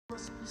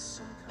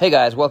Hey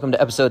guys, welcome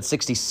to episode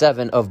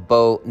 67 of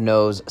Bo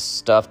Knows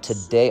Stuff.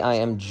 Today I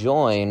am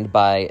joined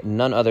by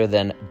none other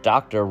than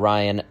Dr.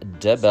 Ryan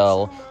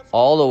DeBell,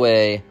 all the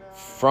way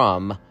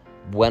from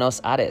Buenos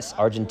Aires,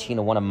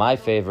 Argentina, one of my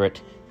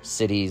favorite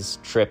cities,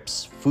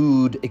 trips,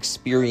 food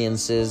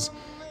experiences.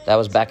 That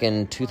was back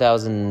in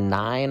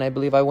 2009, I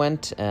believe I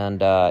went,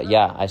 and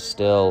I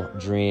still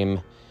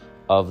dream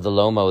of the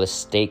Lomo, the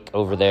steak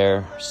over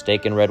there,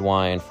 steak and red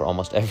wine for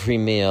almost every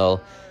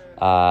meal.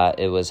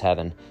 It was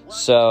heaven.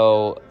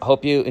 So I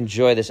hope you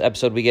enjoy this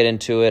episode. We get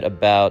into it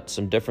about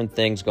some different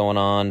things going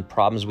on,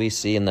 problems we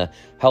see in the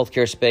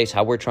healthcare space,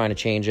 how we're trying to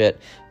change it.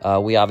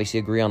 We obviously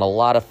agree on a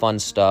lot of fun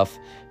stuff.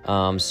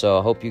 So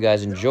I hope you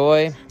guys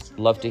enjoy.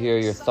 Love to hear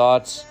your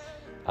thoughts.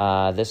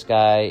 This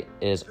guy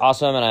is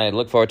awesome, and I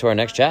look forward to our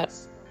next chat.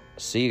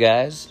 See you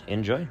guys.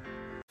 Enjoy.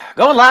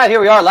 Going live. Here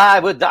we are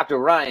live with Dr.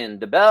 Ryan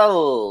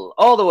DeBell,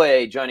 all the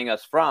way joining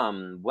us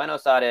from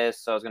Buenos Aires.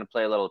 So I was going to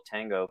play a little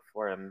tango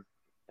for him.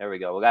 There we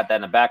go. We got that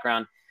in the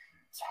background.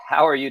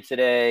 How are you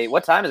today?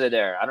 What time is it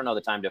there? I don't know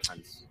the time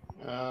difference.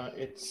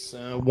 It's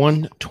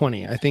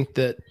 1:20. I think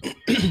that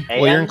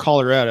well, you're in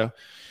Colorado.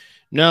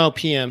 No,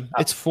 PM.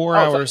 It's 4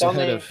 hours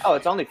ahead of. Oh,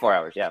 it's only 4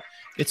 hours. Yeah.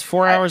 It's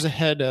 4 hours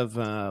ahead of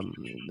the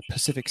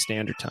Pacific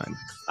Standard Time.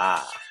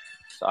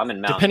 So I'm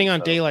in Mountain. Depending on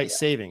daylight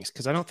savings,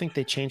 because I don't think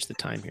they changed the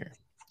time here.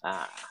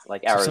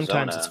 Like Arizona. So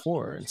sometimes it's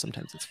 4 and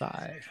sometimes it's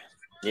 5.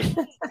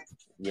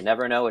 You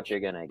never know what you're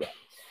gonna get.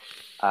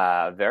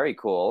 Very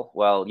cool.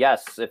 Well,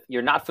 yes, if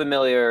you're not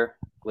familiar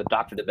with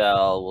Dr.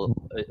 DeBell,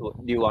 do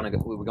you want to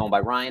go? We're going by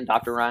Ryan,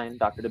 Dr. Ryan,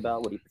 Dr. DeBell.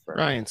 What do you prefer?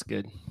 Ryan's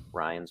good.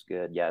 Ryan's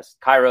good. Yes.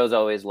 Kairos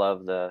always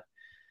love the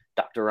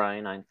Dr.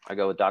 Ryan. I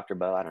go with Dr.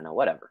 Bo. I don't know,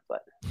 whatever.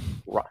 But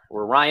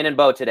we're Ryan and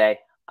Bo today.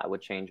 I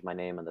would change my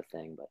name of the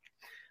thing, but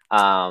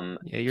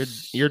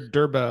you're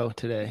Durbo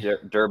today.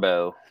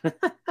 Durbo.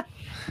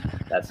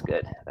 That's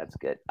good. That's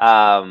good.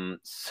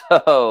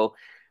 So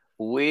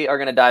we are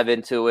going to dive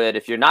into it.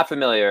 If you're not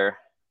familiar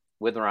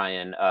with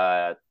Ryan,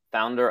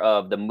 founder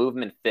of the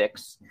Movement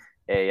Fix,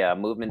 a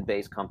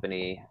movement-based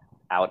company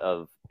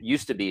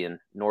used to be in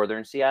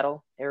northern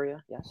Seattle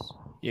area. Yes.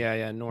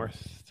 Yeah,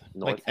 north.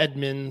 Like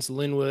Edmonds,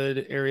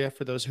 Linwood area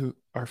for those who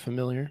are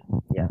familiar.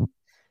 Yeah,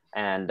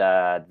 and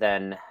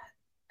then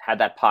had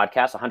that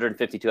podcast,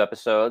 152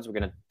 episodes. We're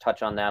going to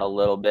touch on that a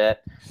little bit.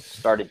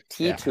 Started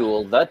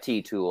T-Tool, the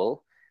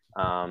T-Tool,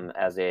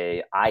 as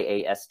a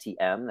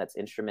IASTM, that's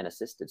instrument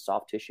assisted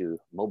soft tissue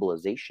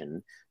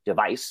mobilization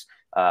device.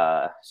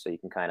 So you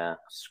can kind of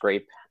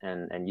scrape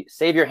and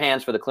save your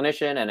hands for the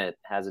clinician, and it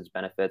has its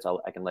benefits.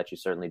 I can let you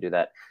certainly do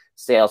that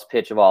sales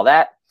pitch of all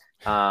that.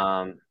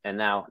 And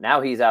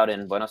now he's out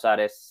in Buenos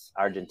Aires,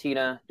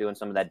 Argentina, doing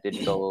some of that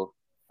digital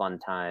fun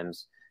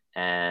times.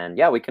 And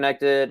yeah, we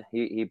connected.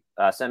 He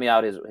sent me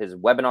out his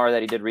webinar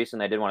that he did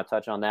recently. I did want to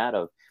touch on that,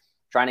 of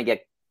trying to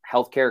get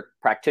healthcare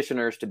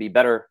practitioners to be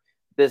better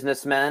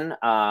businessmen.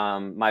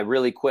 My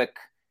really quick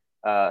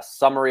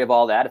summary of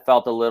all that, it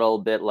felt a little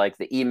bit like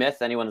the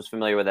E-Myth. Anyone who's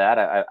familiar with that,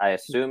 I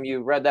assume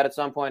you read that at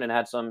some point and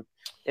had some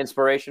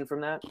inspiration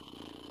from that.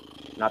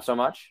 Not so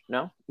much,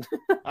 no.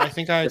 I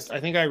think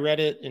I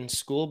read it in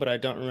school, but I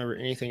don't remember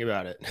anything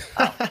about it.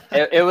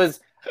 There was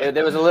a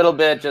little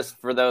bit, just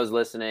for those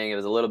listening, it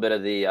was a little bit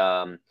of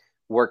the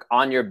work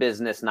on your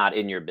business, not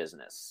in your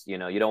business. You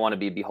know, you don't want to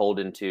be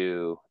beholden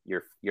to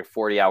your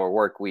 40-hour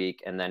work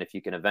week, and then if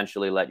you can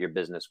eventually let your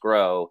business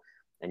grow,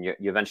 and you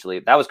eventually,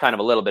 that was kind of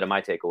a little bit of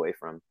my takeaway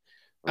from.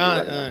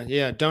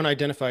 Don't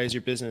identify as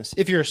your business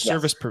if you're a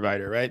service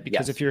provider, right?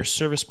 Because if you're a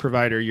service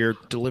provider, you're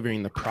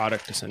delivering the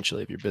product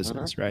essentially of your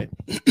business, right?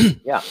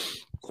 Yeah.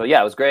 So yeah,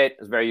 it was great. It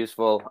was very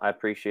useful. I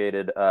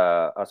appreciated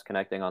us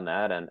connecting on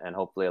that, and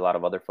hopefully a lot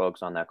of other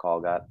folks on that call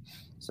got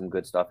some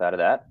good stuff out of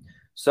that.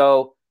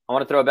 So I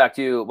want to throw it back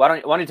to you. Why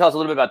don't you tell us a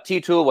little bit about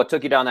T-Tool? What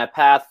took you down that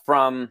path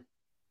from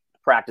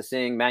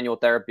practicing manual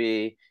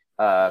therapy,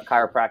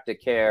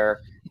 chiropractic care,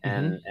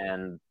 and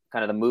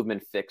kind of the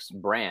Movement Fix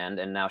brand,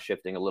 and now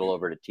shifting a little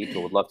over to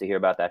T-Tool? Would love to hear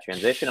about that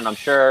transition. And I'm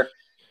sure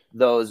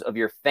those of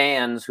your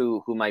fans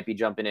who might be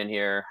jumping in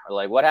here are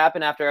like, what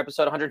happened after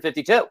episode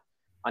 152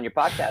 on your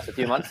podcast a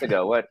few months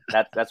ago?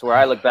 That's where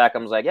I look back. I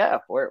was like, yeah,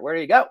 where do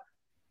you go?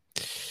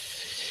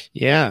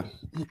 Yeah.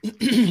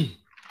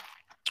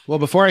 Well,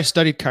 before I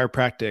studied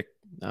chiropractic,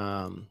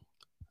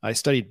 I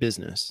studied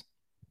business,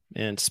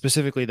 and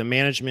specifically the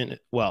management.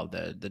 Well,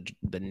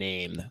 the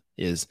name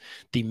is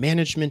the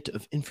Management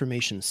of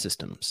Information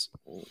Systems.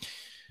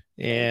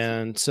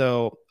 And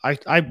so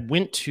I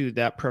went to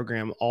that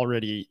program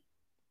already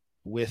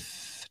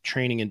with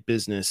training in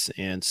business.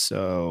 And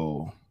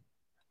so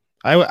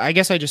I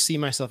guess I just see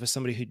myself as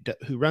somebody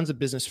who runs a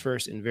business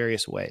first in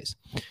various ways.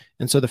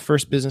 And so the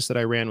first business that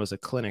I ran was a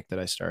clinic that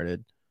I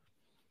started.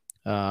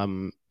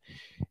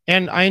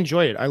 And I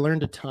enjoyed it. I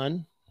learned a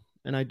ton,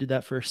 and I did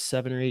that for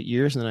 7 or 8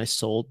 years, and then I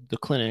sold the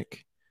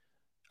clinic.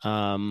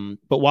 But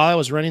while I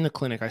was running the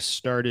clinic,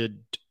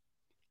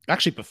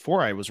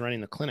 before I was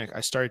running the clinic, I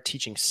started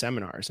teaching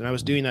seminars, and I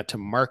was doing that to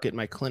market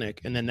my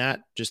clinic. And then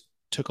that just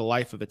took a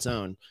life of its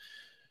own.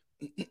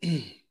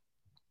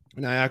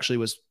 And I actually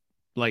was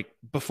like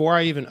before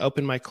I even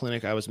opened my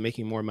clinic, I was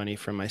making more money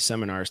from my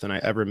seminars than I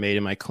ever made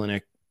in my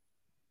clinic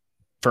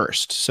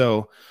first.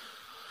 So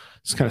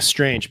it's kind of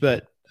strange,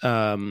 but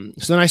so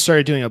then I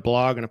started doing a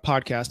blog and a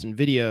podcast and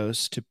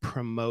videos to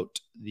promote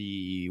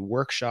the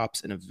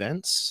workshops and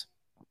events.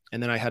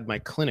 And then I had my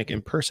clinic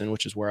in person,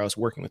 which is where I was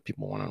working with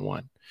people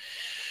one-on-one.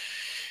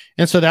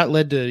 And so that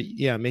led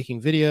to,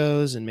 making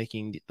videos and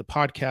making the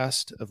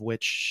podcast, of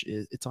which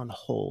it's on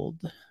hold,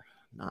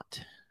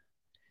 not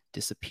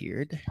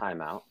disappeared.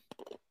 Timeout.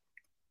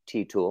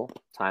 T-Tool.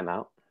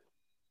 Timeout.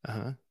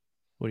 Uh-huh.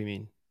 What do you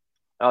mean?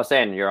 I was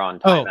saying you're on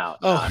timeout.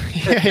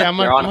 I'm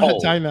on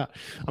timeout.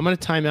 I'm on a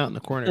timeout in the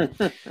corner.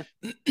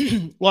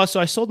 Well, so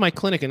I sold my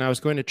clinic and I was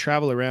going to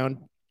travel around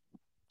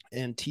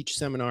and teach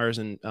seminars,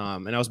 and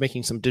I was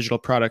making some digital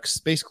products.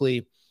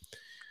 Basically,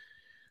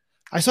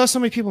 I saw so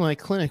many people in my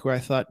clinic where I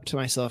thought to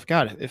myself,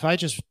 God, if I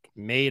just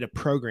made a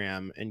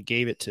program and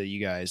gave it to you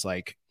guys,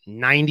 like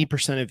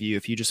 90% of you,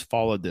 if you just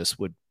followed this,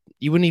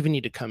 you wouldn't even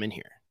need to come in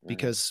here,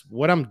 because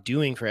what I'm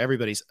doing for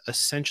everybody's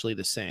essentially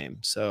the same.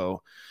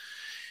 So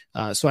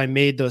I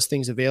made those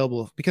things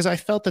available because I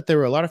felt that there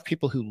were a lot of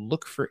people who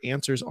look for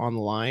answers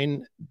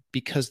online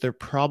because their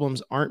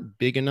problems aren't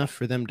big enough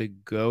for them to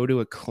go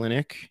to a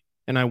clinic.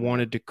 And I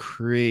wanted to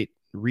create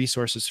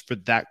resources for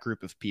that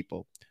group of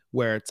people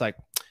where it's like,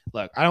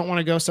 look, I don't want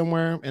to go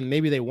somewhere, and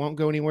maybe they won't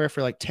go anywhere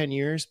for like 10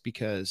 years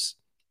because,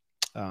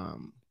 a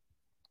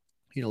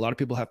lot of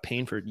people have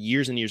pain for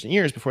years and years and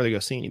years before they go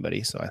see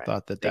anybody. So I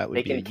thought that would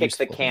be they can kick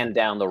the can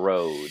down the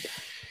road.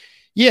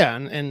 Yeah.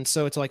 And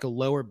so it's like a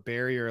lower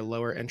barrier, a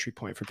lower entry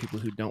point for people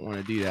who don't want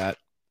to do that.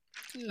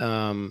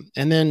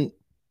 And then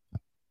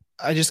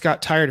I just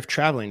got tired of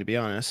traveling, to be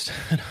honest.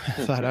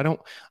 I thought, I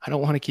don't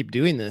want to keep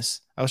doing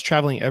this. I was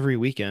traveling every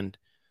weekend.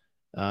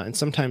 And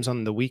sometimes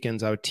on the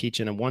weekends I would teach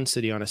in one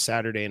city on a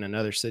Saturday and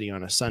another city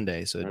on a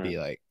Sunday. So it'd be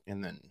like,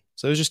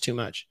 so it was just too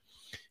much.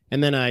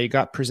 And then I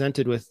got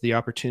presented with the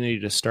opportunity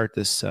to start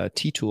this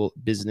T-Tool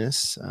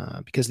business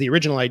because the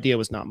original idea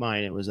was not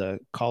mine. It was a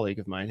colleague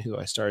of mine who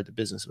I started the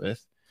business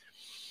with.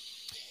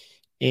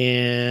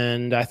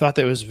 And I thought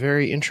that was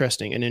very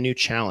interesting and a new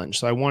challenge.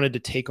 So I wanted to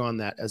take on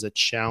that as a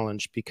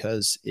challenge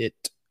because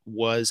it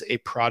was a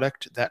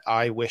product that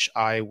I wish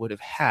I would have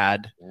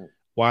had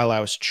while I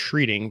was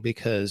treating,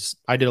 because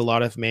I did a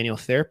lot of manual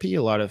therapy,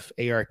 a lot of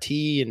ART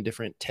and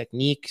different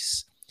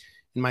techniques.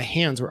 And my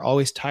hands were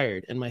always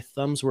tired and my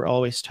thumbs were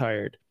always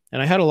tired.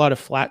 And I had a lot of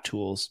flat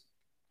tools,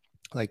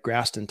 like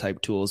Graston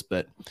type tools,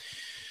 but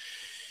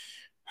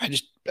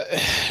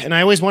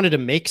I always wanted to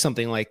make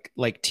something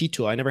like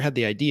T-Tool. I never had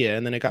the idea.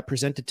 And then it got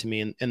presented to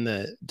me, and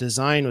the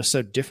design was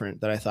so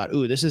different that I thought,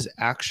 ooh, this is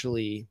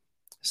actually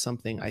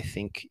something I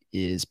think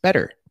is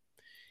better.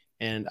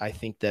 And I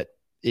think that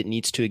it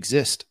needs to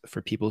exist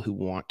for people who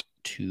want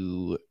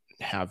to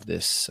have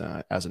this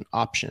as an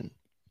option.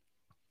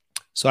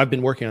 So I've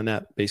been working on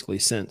that basically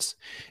since.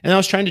 And I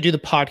was trying to do the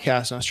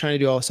podcast and I was trying to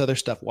do all this other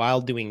stuff while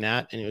doing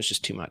that. And it was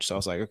just too much. So I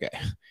was like, okay,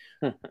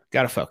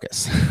 got to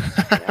focus.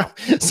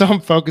 So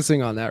I'm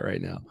focusing on that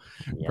right now,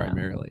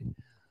 primarily.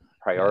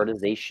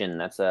 Prioritization.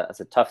 That's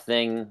a tough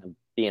thing,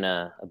 being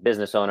a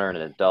business owner and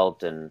an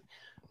adult, and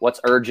what's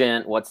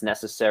urgent, what's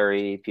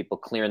necessary, people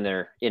clearing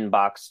their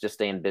inbox, just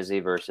staying busy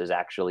versus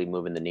actually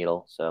moving the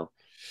needle. So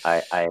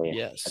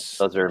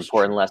those are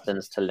important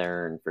lessons to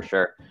learn for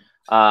sure.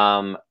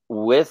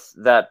 With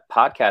that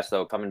podcast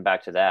though, coming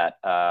back to that,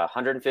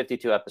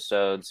 152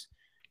 episodes.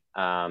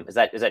 Is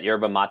that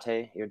yerba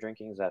mate you're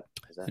drinking? Is that?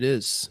 It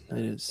is. It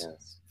is.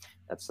 Yes.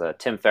 That's a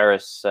Tim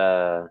Ferriss,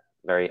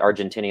 very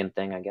Argentinian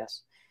thing, I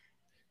guess.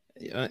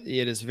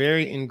 It is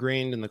very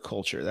ingrained in the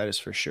culture. That is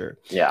for sure.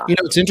 Yeah.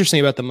 What's interesting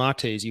about the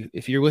mates,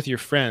 if you're with your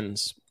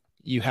friends,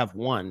 you have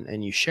one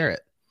and you share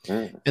it.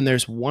 And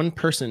there's one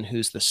person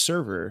who's the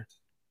server,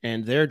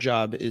 and their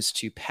job is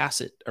to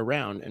pass it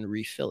around and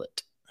refill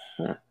it.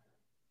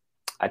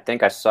 I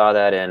think I saw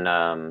that in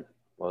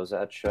what was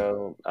that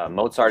show?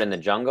 Mozart in the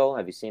Jungle.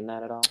 Have you seen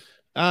that at all?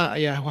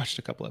 Yeah, I watched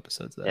a couple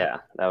episodes of that. Yeah,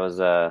 that was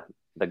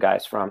the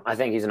guys from, I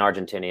think he's an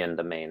Argentinian,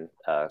 the main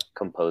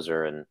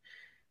composer, and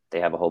they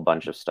have a whole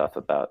bunch of stuff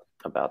about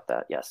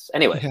that. Yes.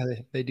 Anyway. Yeah,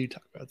 they do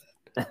talk about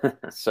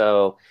that.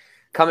 So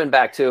coming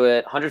back to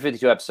it,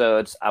 152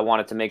 episodes, I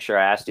wanted to make sure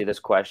I asked you this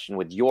question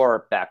with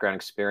your background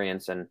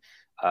experience. And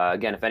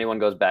again, if anyone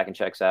goes back and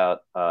checks out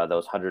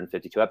those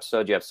 152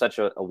 episodes, you have such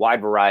a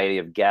wide variety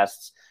of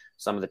guests,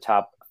 some of the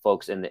top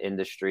folks in the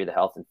industry, the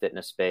health and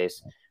fitness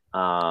space.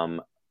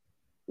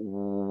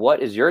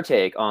 What is your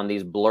take on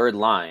these blurred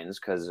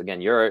lines? Because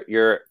again,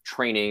 your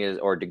training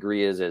or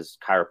degree is as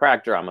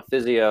chiropractor. I'm a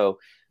physio.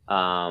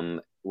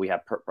 We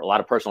have a lot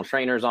of personal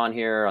trainers on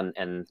here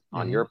and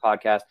on your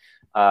podcast.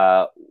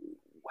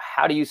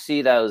 How do you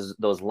see those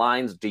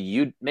lines? Do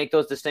you make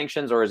those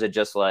distinctions, or is it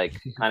just like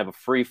kind of a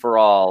free for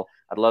all?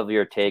 I'd love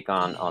your take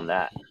on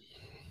that.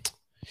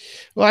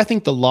 Well, I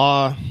think the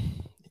law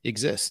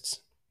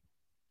exists,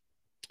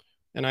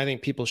 and I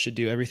think people should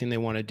do everything they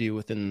want to do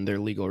within their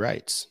legal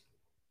rights.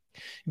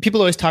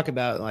 People always talk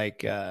about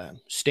like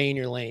stay in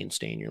your lane,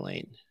 stay in your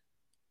lane.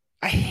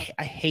 I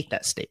hate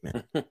that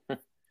statement.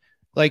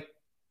 Like,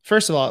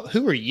 first of all,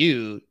 who are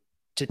you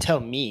to tell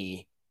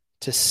me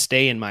to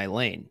stay in my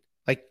lane?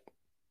 Like,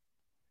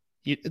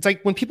 it's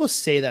like when people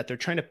say that, they're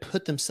trying to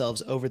put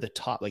themselves over the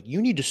top. Like,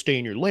 you need to stay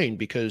in your lane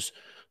because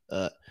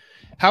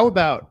how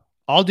about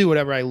I'll do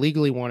whatever I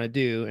legally want to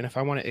do. And if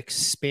I want to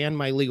expand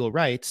my legal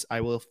rights,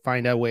 I will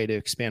find a way to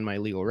expand my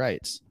legal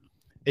rights.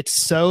 It's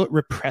so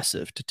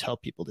repressive to tell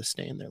people to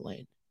stay in their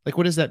lane. Like,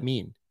 what does that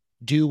mean?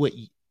 Do what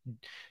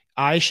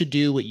I should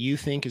do what you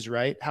think is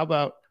right. How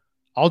about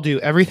I'll do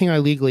everything I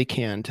legally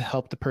can to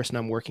help the person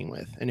I'm working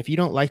with. And if you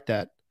don't like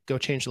that, go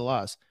change the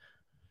laws.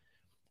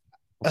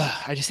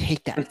 I just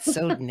hate that. It's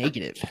so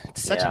negative.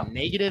 It's such a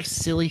negative,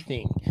 silly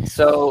thing.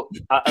 So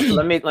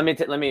let me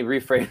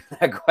rephrase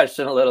that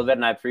question a little bit,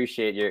 and I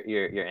appreciate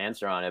your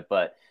answer on it.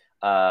 But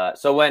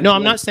so when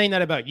I'm not saying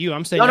that about you.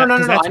 I'm saying no,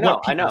 that's I know,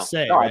 what people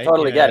say. No, right? I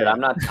totally get it. I'm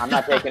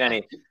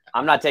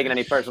not taking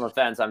any personal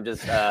offense. I'm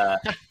just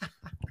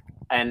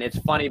and it's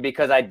funny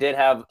because I did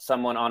have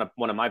someone on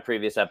one of my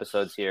previous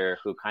episodes here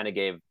who kind of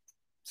gave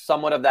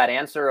somewhat of that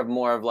answer of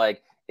more of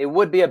like, it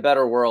would be a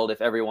better world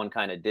if everyone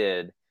kind of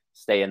did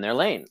stay in their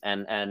lane.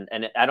 And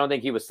I don't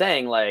think he was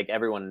saying like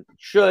everyone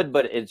should,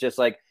 but it's just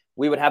like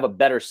we would have a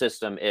better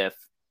system if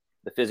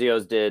the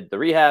physios did the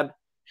rehab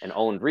and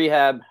owned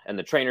rehab and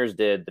the trainers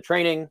did the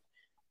training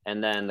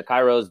and then the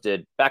chiros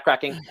did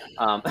backcracking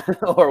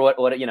or what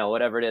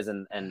whatever it is.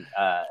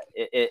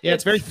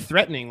 It's very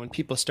threatening when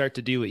people start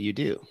to do what you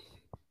do.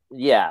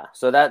 Yeah.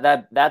 So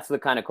that's the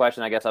kind of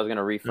question I guess I was going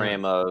to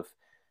reframe of,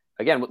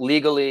 again,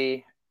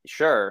 legally,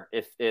 sure.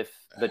 If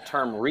the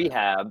term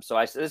rehab,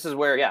 this is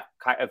where,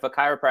 if a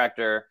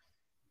chiropractor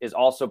is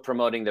also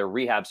promoting their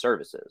rehab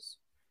services,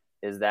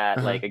 is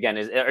that like, again,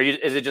 is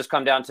it just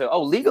come down to,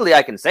 legally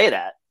I can say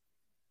that.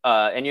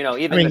 And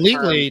even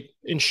legally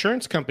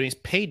insurance companies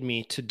paid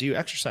me to do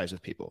exercise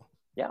with people.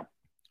 Yeah.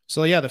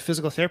 So the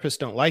physical therapists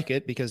don't like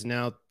it because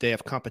now they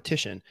have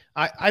competition.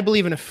 I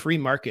believe in a free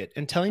market,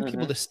 and telling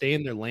people to stay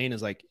in their lane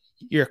is like,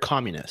 you're a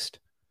communist.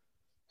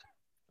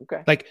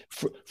 Okay. Like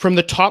from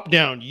the top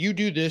down, you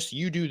do this,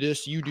 you do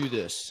this, you do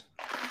this.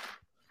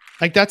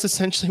 Like that's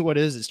essentially what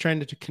it is. It's trying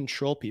to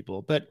control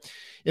people. But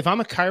if I'm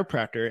a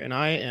chiropractor and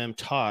I am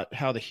taught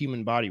how the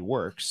human body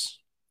works,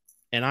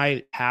 and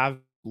I have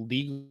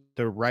the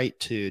right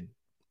to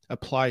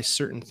apply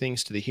certain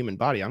things to the human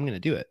body, I'm going to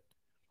do it.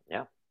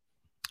 Yeah.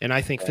 And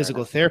I think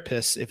physical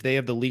therapists, if they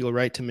have the legal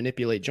right to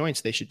manipulate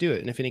joints, they should do it.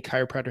 And if any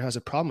chiropractor has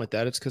a problem with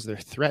that, it's because they're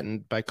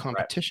threatened by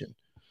competition. Right.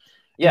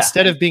 Yeah.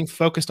 Instead of being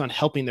focused on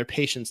helping their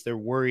patients, they're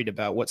worried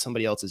about what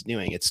somebody else is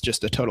doing. It's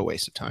just a total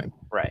waste of time.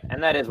 Right.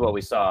 And that is what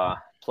we saw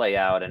play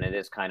out. And it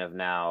is kind of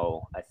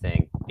now, I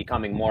think,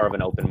 becoming more of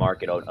an open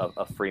market,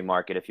 a free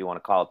market, if you want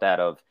to call it that.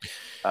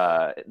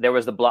 There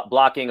was the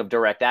blocking of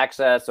direct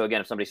access. So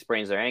again, if somebody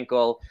sprains their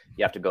ankle,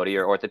 you have to go to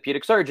your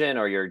orthopedic surgeon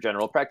or your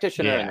general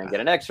practitioner and then get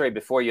an x-ray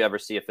before you ever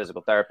see a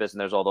physical therapist.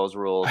 And there's all those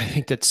rules. I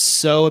think that's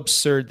so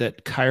absurd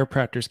that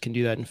chiropractors can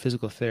do that and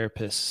physical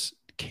therapists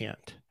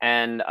can't.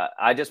 And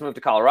I just moved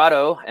to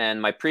Colorado, and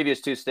my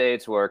previous two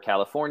states were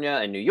California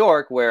and New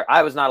York, where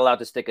I was not allowed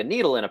to stick a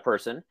needle in a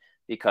person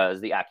because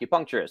the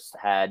acupuncturists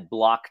had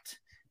blocked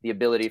the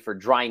ability for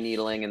dry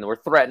needling and were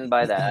threatened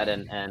by that.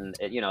 And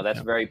that's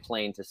very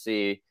plain to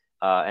see.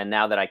 And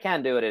now that I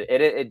can do it,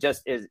 it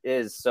just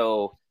is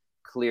so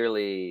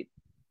clearly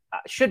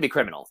should be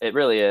criminal. It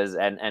really is.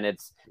 And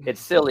it's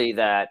silly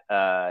that,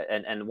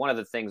 and one of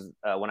the things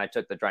when I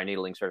took the dry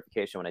needling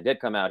certification, when I did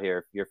come out here,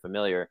 if you're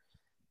familiar,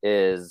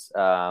 is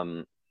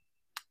of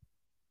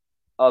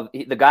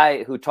the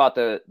guy who taught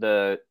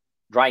the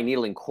dry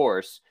needling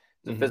course,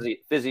 the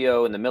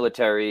physio in the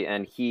military,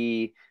 and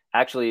he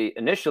actually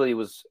initially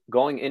was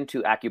going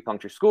into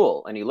acupuncture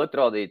school, and he looked at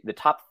all the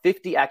top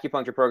 50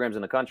 acupuncture programs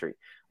in the country.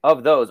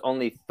 Of those,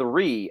 only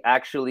 3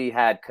 actually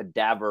had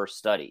cadaver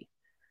study,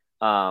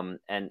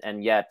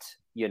 and yet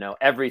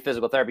every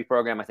physical therapy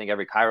program, I think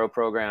every chiro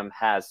program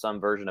has some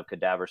version of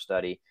cadaver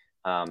study.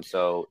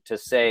 So to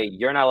say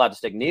you're not allowed to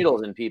stick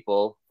needles in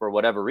people for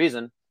whatever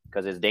reason,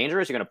 because it's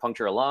dangerous, you're going to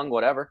puncture a lung,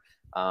 whatever.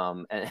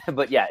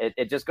 But yeah,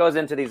 it just goes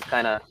into these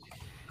kind of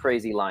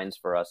crazy lines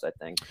for us, I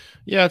think.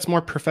 Yeah. It's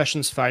more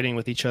professions fighting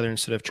with each other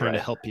instead of trying to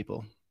help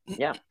people.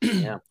 Yeah.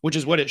 Yeah. Which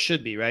is what it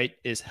should be, right?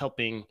 Is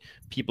helping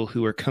people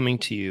who are coming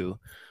to you.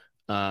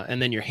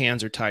 And then your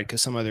hands are tied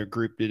because some other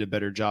group did a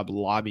better job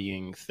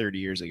lobbying 30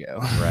 years ago.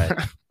 Right.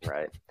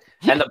 Right.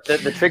 And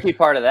the tricky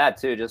part of that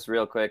too, just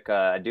real quick,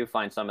 I do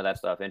find some of that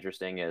stuff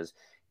interesting is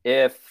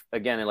if,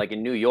 again, like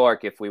in New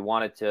York, if we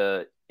wanted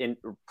to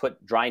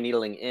put dry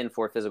needling in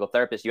for physical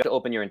therapists, you have to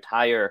open your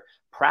entire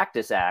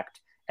practice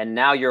act. And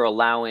now you're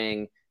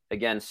allowing,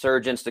 again,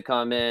 surgeons to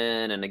come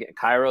in and again,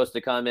 chiros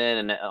to come in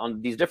and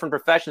on these different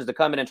professions to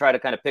come in and try to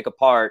kind of pick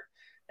apart.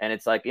 And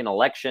it's like an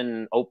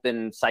election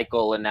open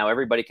cycle. And now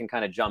everybody can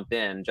kind of jump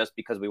in just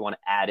because we want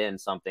to add in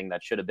something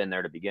that should have been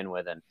there to begin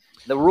with. And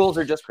the rules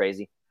are just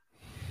crazy.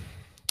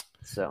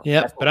 So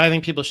yeah, but I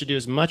think people should do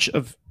as much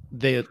of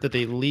that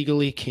they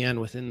legally can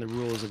within the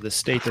rules of the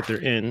state that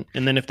they're in,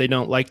 and then if they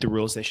don't like the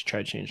rules, they should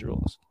try to change the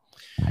rules.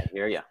 I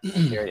hear you. I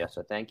hear you.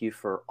 So thank you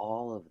for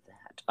all of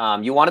that.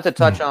 You wanted to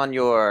touch on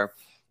your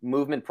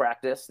movement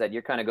practice that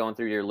you're kind of going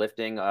through your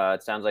lifting.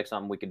 It sounds like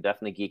something we could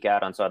definitely geek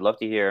out on. So I'd love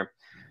to hear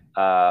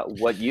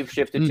what you've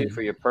shifted to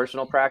for your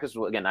personal practice.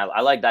 Well, again,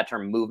 I like that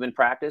term, movement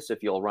practice,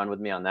 if you'll run with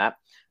me on that.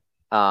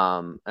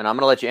 And I'm going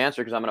to let you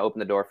answer because I'm going to open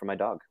the door for my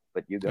dog,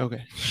 but you go.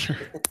 Okay, sure.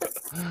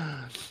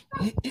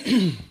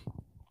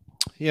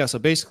 Yeah, so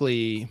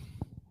basically,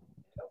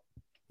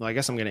 well, I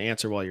guess I'm going to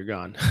answer while you're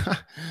gone.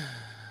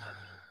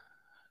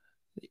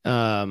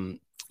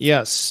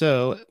 Yeah,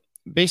 so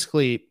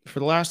basically for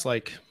the last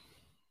like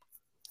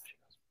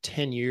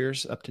 10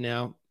 years up to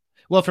now,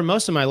 well, for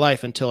most of my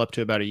life until up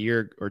to about a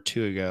year or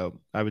two ago,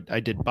 I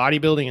did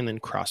bodybuilding and then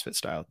CrossFit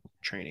style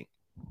training.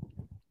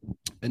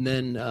 And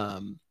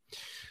then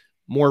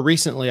more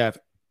recently, I've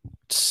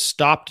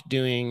stopped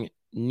doing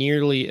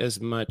nearly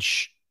as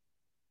much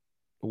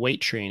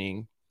weight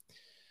training.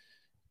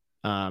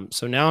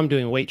 So now I'm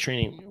doing weight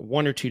training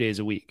 1 or 2 days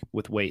a week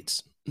with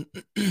weights.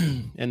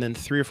 And then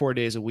 3 or 4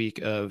 days a week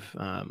of,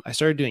 I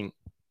started doing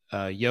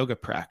yoga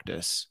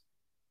practice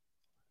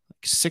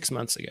like 6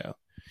 months ago.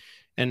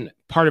 And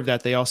part of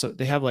that, they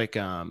have like,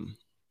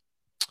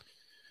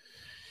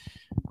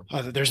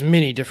 there's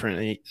many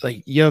different,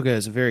 like yoga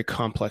is a very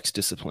complex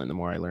discipline the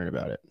more I learn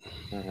about it.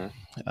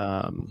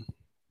 Mm-hmm.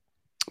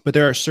 But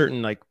there are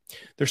certain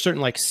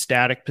like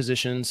static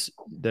positions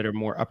that are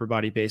more upper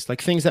body based,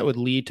 like things that would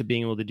lead to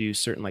being able to do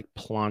certain like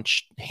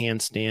planche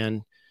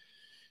handstand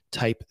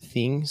type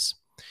things.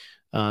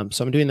 So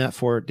I'm doing that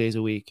 4 days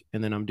a week.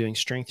 And then I'm doing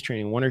strength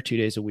training 1 or 2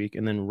 days a week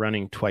and then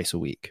running twice a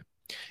week.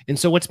 And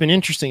so what's been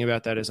interesting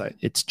about that is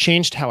it's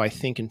changed how I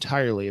think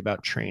entirely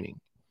about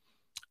training.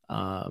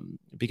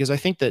 Because I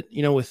think that,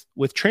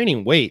 with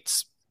training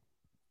weights,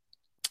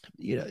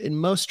 in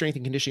most strength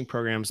and conditioning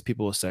programs,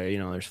 people will say,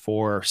 there's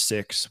 4 or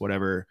 6,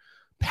 whatever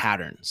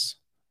patterns,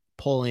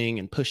 pulling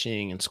and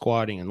pushing and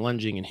squatting and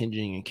lunging and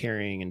hinging and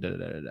carrying and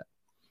da-da-da-da-da.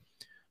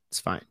 It's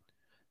fine.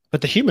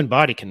 But the human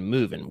body can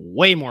move in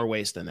way more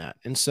ways than that.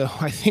 And so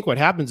I think what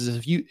happens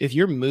is if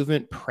your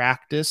movement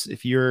practice,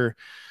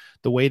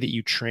 the way that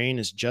you train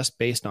is just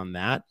based on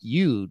that,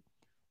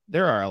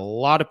 there are a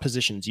lot of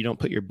positions you don't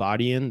put your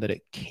body in that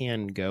it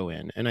can go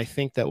in. And I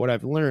think that what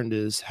I've learned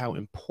is how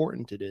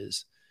important it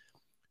is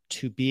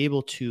to be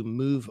able to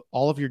move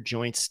all of your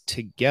joints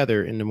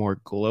together into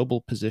more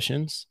global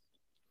positions.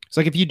 It's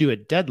like if you do a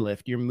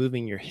deadlift, you're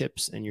moving your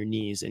hips and your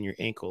knees and your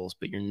ankles,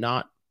 but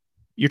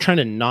you're trying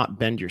to not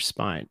bend your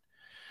spine,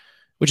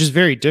 which is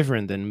very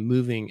different than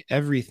moving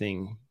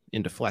everything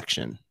into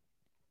flexion.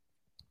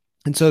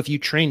 And so if you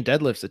train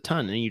deadlifts a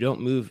ton and you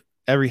don't move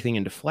everything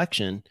into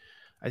flexion,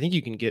 I think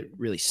you can get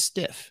really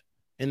stiff.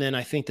 And then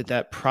I think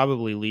that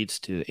probably leads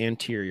to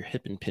anterior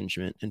hip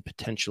impingement and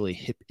potentially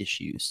hip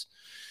issues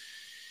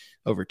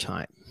over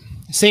time.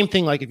 Same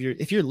thing, like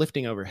if you're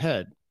lifting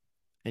overhead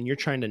and you're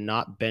trying to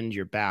not bend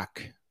your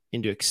back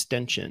into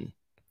extension,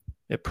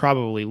 it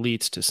probably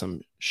leads to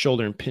some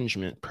shoulder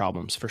impingement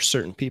problems for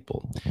certain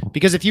people.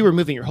 Because if you were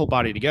moving your whole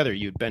body together,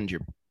 you'd bend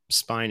your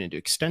spine into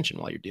extension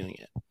while you're doing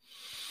it.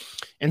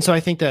 And so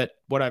I think that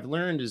what I've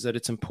learned is that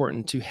it's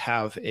important to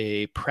have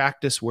a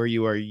practice where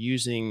you are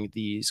using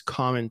these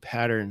common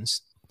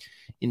patterns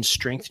in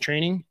strength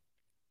training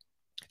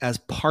as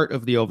part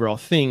of the overall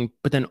thing,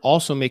 but then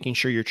also making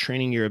sure you're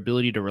training your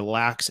ability to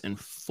relax and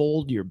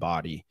fold your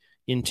body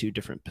into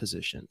different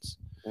positions.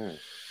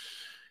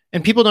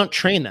 And people don't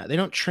train that. They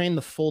don't train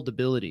the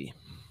foldability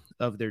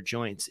of their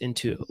joints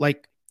into,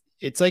 like,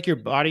 it's like your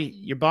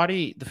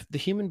body, the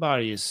human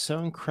body is so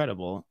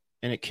incredible.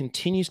 And it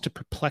continues to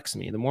perplex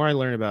me. The more I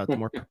learn about it, the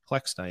more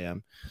perplexed I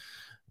am.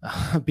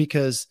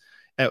 Because,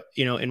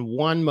 in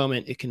one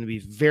moment, it can be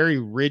very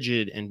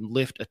rigid and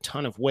lift a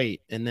ton of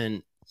weight. And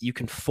then you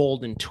can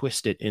fold and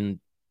twist it in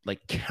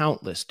like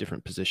countless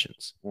different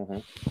positions.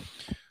 Mm-hmm.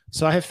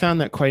 So I have found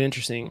that quite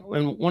interesting.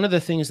 And one of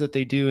the things that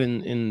they do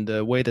in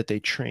the way that they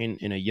train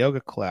in a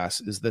yoga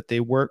class is that they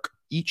work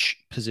each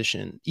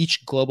position,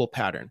 each global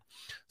pattern.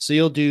 So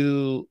you'll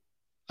do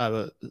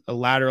a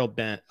lateral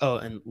bend. Oh,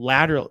 and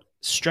lateral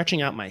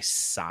stretching out my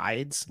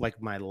sides,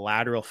 like my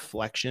lateral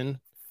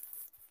flexion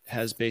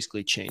has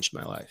basically changed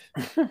my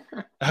life.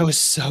 I was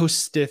so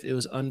stiff. It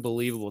was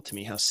unbelievable to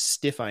me how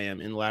stiff I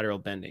am in lateral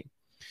bending.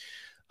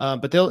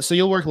 So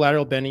you'll work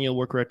lateral bending, you'll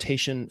work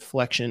rotation,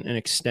 flexion, and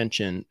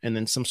extension, and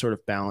then some sort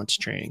of balance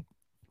training.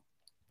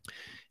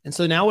 And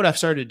so now what I've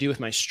started to do with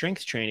my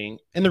strength training,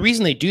 and the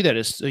reason they do that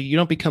is so you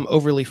don't become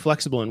overly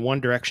flexible in one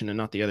direction and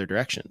not the other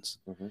directions.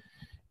 Mm-hmm.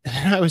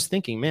 And I was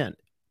thinking, man,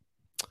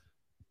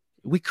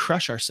 we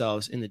crush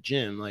ourselves in the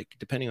gym, like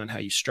depending on how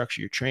you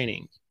structure your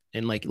training.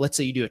 And like, let's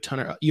say you do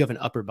you have an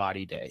upper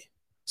body day.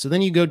 So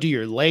then you go do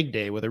your leg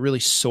day with a really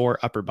sore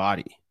upper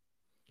body.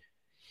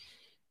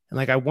 And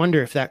like, I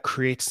wonder if that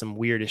creates some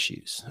weird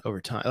issues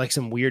over time, like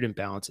some weird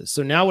imbalances.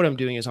 So now what I'm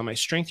doing is on my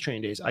strength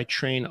training days, I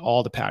train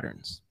all the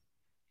patterns,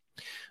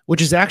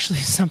 which is actually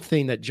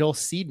something that Joel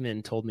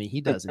Seedman told me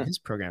he does in his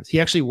programs. He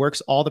actually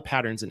works all the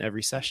patterns in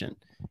every session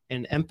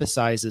and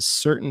emphasizes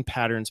certain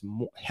patterns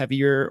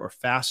heavier or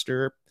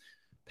faster,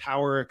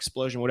 power,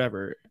 explosion,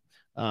 whatever.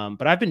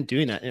 But I've been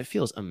doing that and it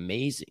feels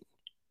amazing.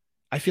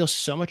 I feel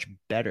so much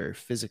better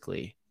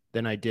physically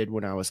than I did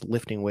when I was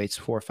lifting weights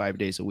 4 or 5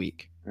 days a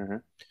week.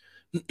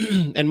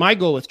 And my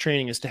goal with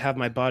training is to have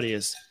my body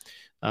as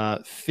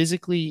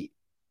physically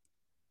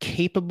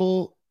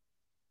capable,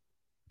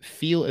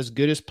 feel as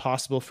good as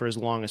possible for as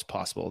long as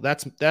possible.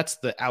 That's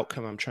the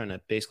outcome I'm trying to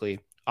basically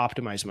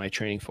optimize my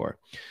training for.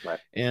 Right.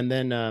 And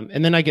then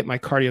I get my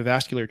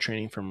cardiovascular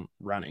training from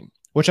running,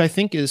 which I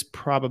think is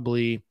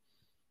probably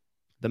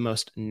the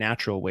most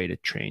natural way to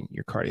train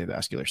your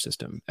cardiovascular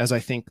system, as I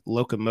think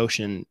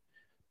locomotion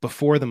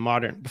before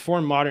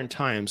modern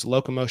times,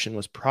 locomotion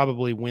was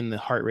probably when the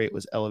heart rate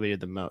was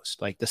elevated the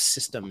most. Like the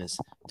system is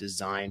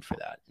designed for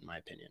that, in my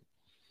opinion.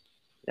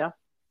 Yeah.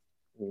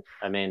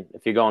 I mean,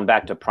 if you're going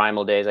back to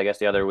primal days, I guess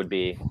the other would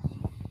be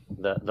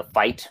the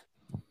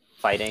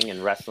fighting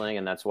and wrestling.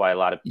 And that's why a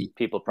lot of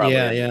people probably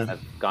have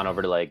gone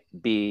over to like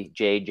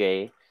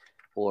BJJ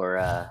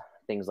or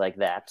things like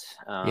that.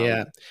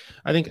 I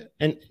think,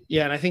 and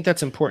I think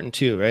that's important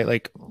too, right?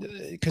 Like,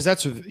 because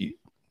that's,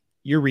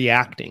 you're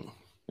reacting.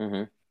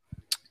 Mm-hmm.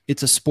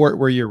 It's a sport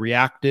where you're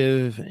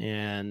reactive,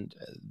 and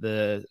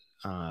the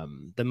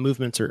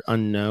movements are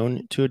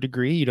unknown to a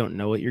degree. You don't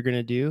know what you're going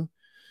to do.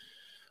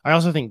 I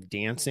also think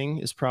dancing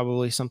is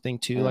probably something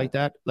too like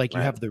that. Like you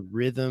have the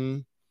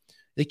rhythm,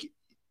 like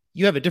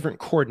you have a different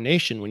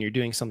coordination when you're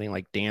doing something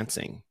like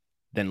dancing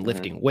than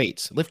lifting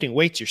weights. Lifting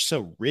weights, you're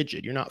so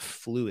rigid. You're not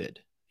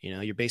fluid. You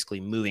know, you're basically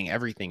moving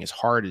everything as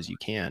hard as you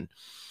can.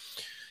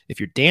 If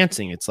you're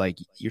dancing, it's like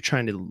you're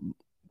trying to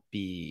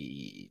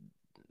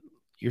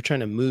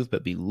move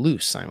but be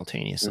loose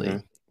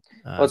simultaneously.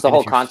 Well, it's the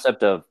whole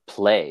concept of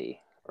play,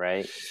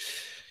 right?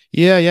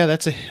 Yeah.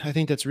 I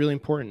think that's really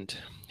important.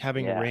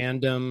 Having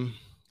random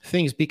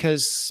things,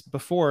 because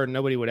before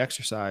nobody would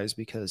exercise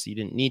because you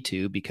didn't need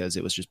to, because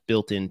it was just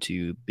built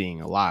into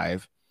being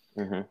alive.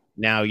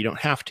 Now you don't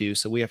have to.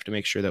 So we have to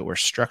make sure that we're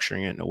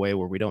structuring it in a way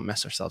where we don't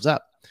mess ourselves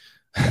up,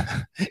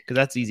 because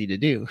that's easy to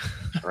do.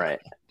 Right.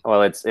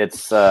 Well,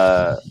 it's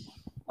a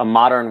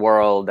modern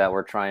world that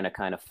we're trying to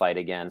kind of fight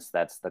against.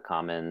 That's the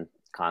common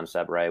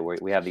concept, right?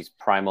 We have these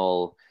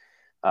primal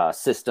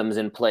systems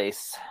in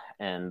place,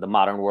 and the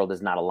modern world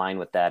is not aligned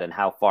with that. And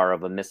how far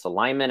of a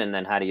misalignment, and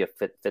then how do you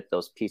fit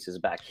those pieces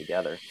back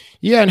together?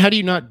 Yeah, and how do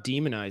you not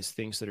demonize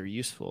things that are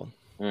useful?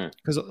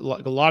 Because a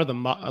lot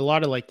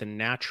of like the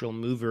natural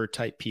mover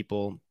type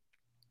people,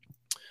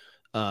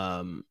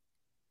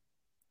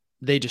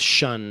 they just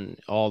shun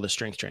all the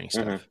strength training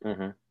stuff.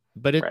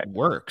 But it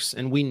works,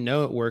 and we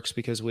know it works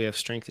because we have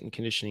strength and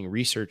conditioning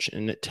research,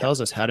 and it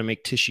tells us how to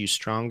make tissue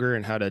stronger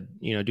and how to,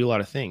 do a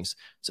lot of things.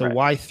 So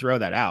why throw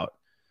that out?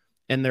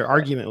 And their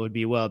argument would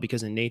be, well,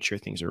 because in nature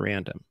things are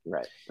random.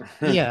 Right.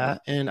 Yeah,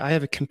 and I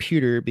have a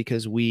computer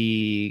because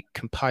we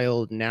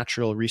compiled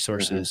natural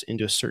resources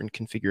into a certain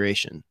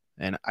configuration.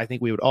 And I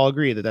think we would all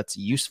agree that that's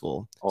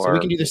useful. So we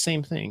can do the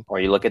same thing.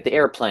 Or you look at the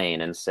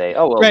airplane and say,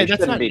 oh, well, we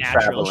shouldn't be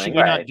traveling. Should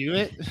we not do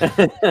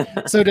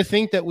it? So to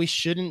think that we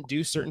shouldn't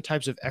do certain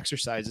types of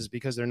exercises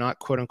because they're not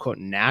quote unquote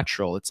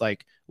natural, it's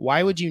like,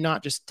 why would you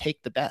not just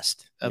take the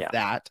best of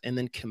that and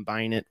then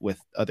combine it with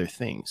other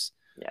things?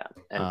 Yeah.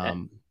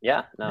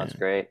 It's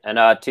great.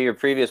 And to your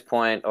previous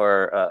point,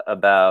 or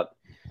about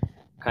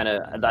kind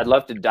of, I'd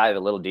love to dive a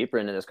little deeper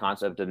into this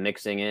concept of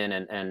mixing in,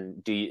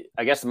 and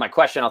I guess my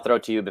question I'll throw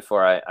to you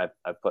before I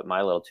put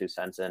my little 2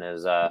 cents in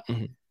is,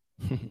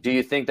 do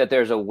you think that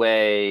there's a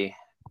way,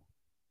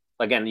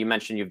 again, you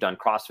mentioned you've done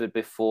CrossFit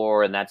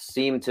before, and that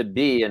seemed to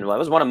be, and that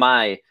was one of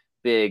my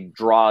big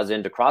draws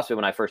into CrossFit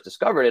when I first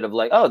discovered it, of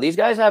like, oh, these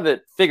guys have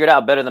it figured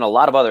out better than a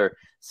lot of other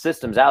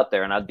systems out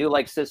there. And I do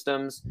like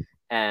systems.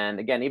 And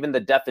again, even the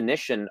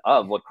definition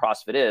of what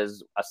CrossFit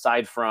is,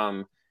 aside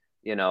from,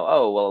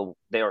 oh, well,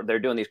 they're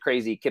doing these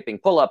crazy kipping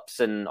pull-ups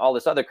and all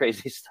this other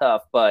crazy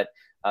stuff. But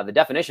the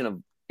definition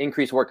of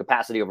increased work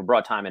capacity over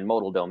broad time and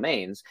modal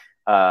domains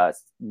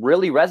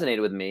really resonated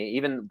with me.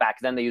 Even back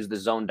then, they used the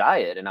zone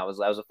diet. And that was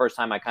the first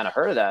time I kind of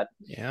heard of that.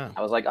 Yeah.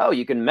 I was like, oh,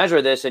 you can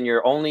measure this, and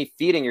you're only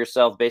feeding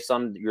yourself based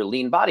on your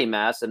lean body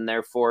mass. And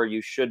therefore,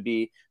 you should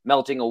be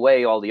melting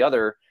away all the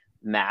other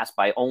mass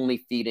by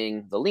only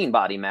feeding the lean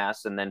body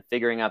mass, and then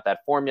figuring out that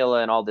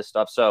formula and all this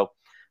stuff. So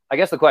I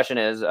guess the question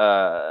is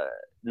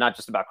not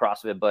just about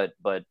CrossFit,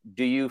 but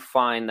do you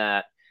find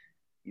that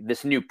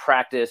this new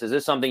practice, is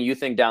this something you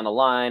think down the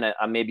line,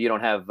 maybe you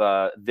don't have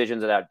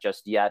visions of that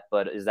just yet,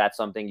 but is that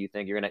something you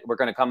think we're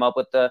going to come up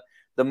with the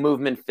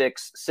movement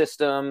fix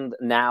system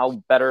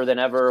now better than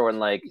ever? Or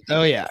like,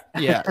 oh yeah.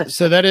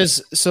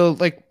 So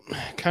like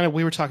kind of,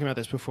 we were talking about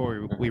this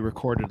before we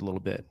recorded a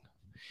little bit,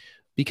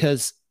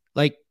 because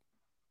like,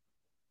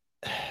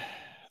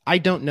 I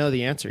don't know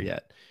the answer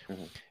yet.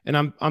 And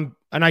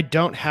I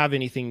don't have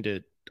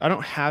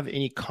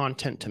any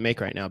content to make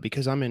right now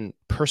because I'm in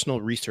personal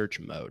research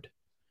mode.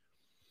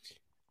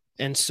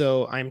 And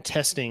so I'm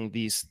testing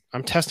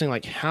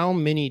like how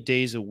many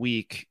days a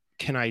week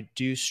can I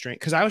do strength?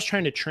 Because I was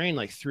trying to train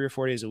like 3 or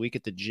 4 days a week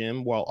at the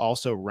gym while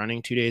also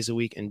running 2 days a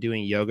week and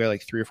doing yoga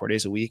like 3 or 4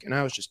 days a week. And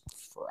I was just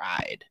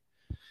fried.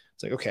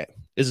 It's like, okay,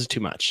 this is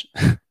too much.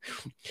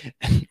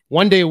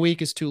 1 day a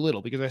week is too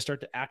little because I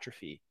start to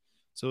atrophy.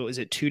 So is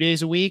it 2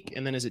 days a week?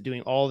 And then is it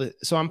doing all the,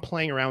 so I'm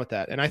playing around with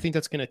that. And I think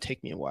that's going to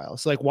take me a while.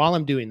 So like while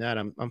I'm doing that,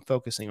 I'm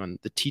focusing on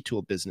the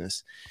T-Tool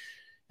business.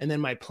 And then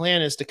my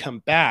plan is to come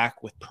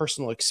back with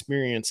personal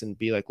experience and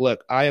be like,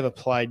 look, I have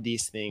applied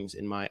these things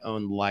in my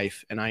own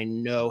life and I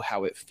know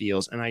how it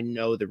feels and I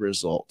know the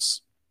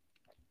results.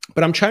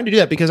 But I'm trying to do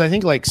that because I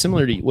think, like,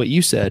 similar to what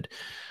you said,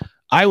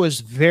 I was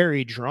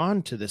very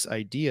drawn to this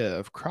idea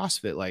of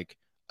CrossFit. Like,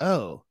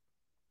 oh,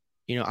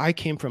 you know, I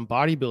came from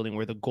bodybuilding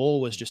where the goal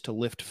was just to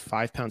lift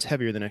 5 pounds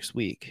heavier the next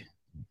week,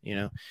 you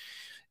know,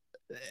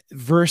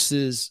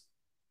 versus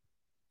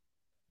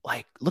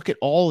like, look at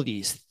all of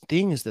these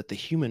things that the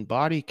human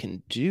body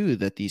can do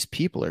that these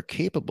people are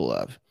capable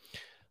of.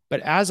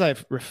 But as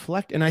I've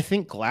reflected, and I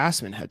think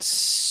Glassman had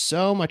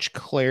so much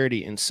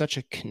clarity in such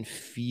a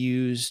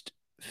confused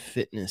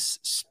fitness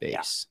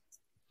space.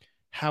 Yeah.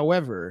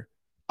 However,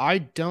 I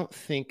don't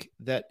think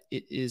that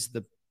it is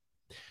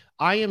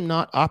I am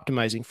not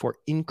optimizing for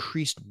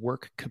increased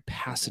work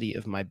capacity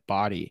of my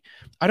body.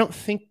 I don't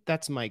think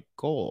that's my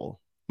goal.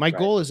 My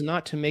goal is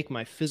not to make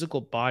my physical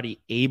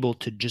body able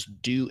to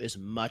just do as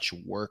much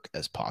work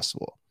as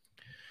possible.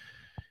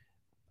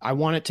 I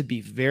want it to be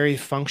very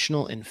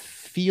functional and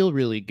feel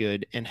really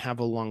good and have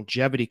a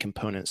longevity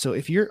component. So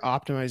if you're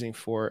optimizing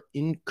for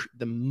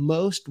the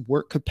most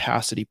work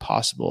capacity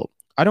possible,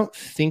 I don't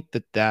think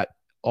that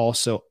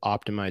also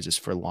optimizes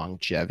for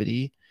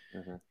longevity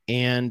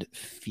and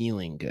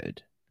feeling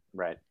good.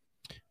 Right.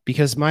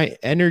 Because my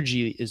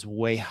energy is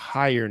way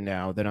higher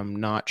now that I'm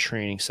not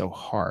training so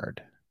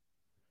hard.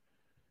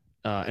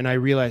 And I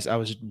realized I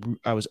was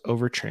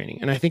overtraining,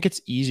 and I think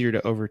it's easier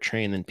to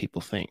overtrain than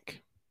people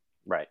think.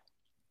 Right.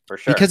 For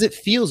sure. Because it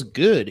feels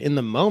good in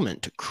the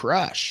moment to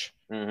crush.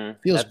 It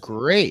feels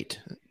great.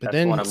 But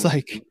then it's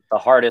like the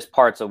hardest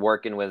parts of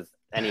working with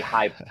any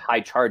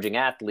high charging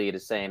athlete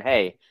is saying,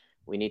 hey,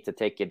 we need to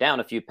take you down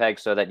a few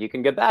pegs so that you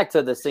can get back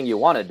to this thing you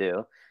want to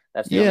do.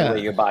 That's the only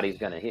way your body's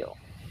going to heal.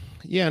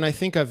 Yeah. And I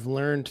think I've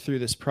learned through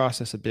this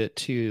process a bit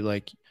too,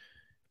 like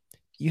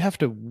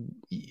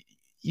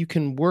you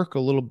can work a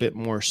little bit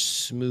more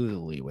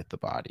smoothly with the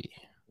body,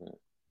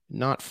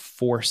 not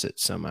force it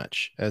so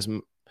much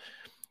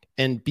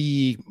and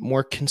be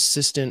more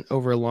consistent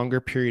over a longer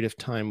period of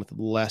time with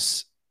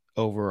less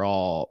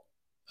overall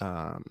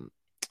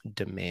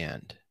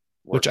demand,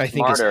 which I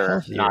think is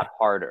healthier. Not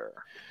harder.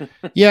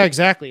 Yeah,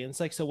 exactly. And it's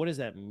like, so what does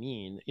that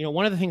mean? You know,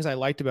 one of the things I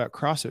liked about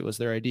CrossFit was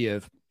their idea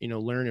of, you know,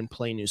 learn and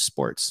play new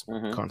sports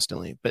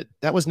constantly, but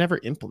that was never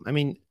implemented. I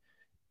mean,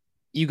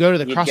 you go to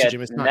the CrossFit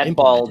gym, it's not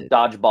implemented.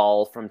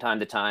 Dodgeball from time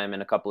to time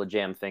and a couple of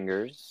jam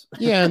fingers.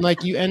 Yeah, and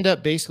like you end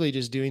up basically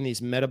just doing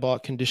these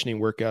metabolic conditioning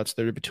workouts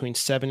that are between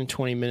 7 and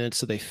 20 minutes,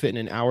 so they fit in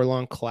an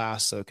hour-long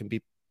class, so it can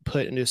be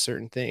put into a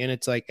certain thing. And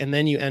it's like, and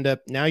then you end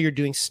up, now you're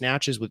doing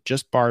snatches with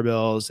just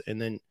barbells,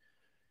 and then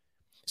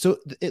so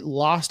it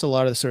lost a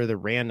lot of sort of the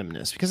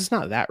randomness, because it's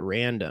not that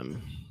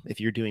random if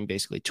you're doing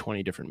basically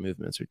 20 different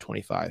movements or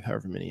 25,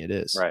 however many it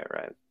is. Right.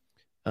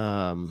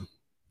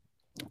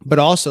 But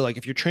also, like,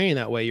 if you're training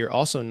that way, you're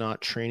also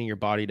not training your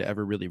body to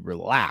ever really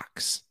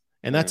relax.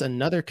 And that's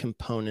another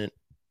component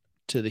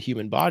to the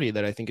human body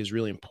that I think is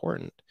really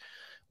important.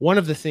 One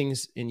of the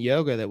things in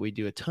yoga that we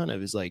do a ton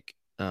of is like,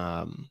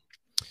 gosh,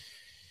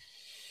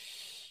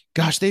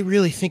 they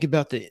really think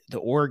about the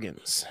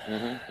organs,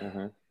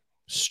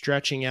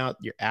 stretching out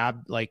your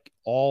like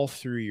all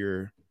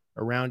through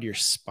around your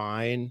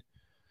spine.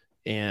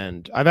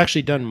 And I've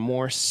actually done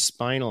more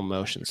spinal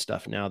motion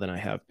stuff now than I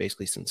have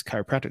basically since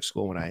chiropractic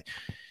school, when I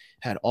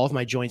had all of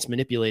my joints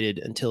manipulated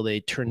until they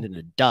turned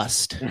into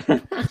dust.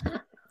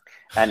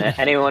 And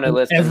anyone who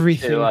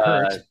listens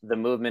to the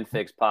Movement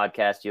Fix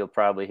podcast, you'll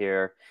probably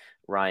hear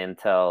Ryan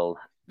tell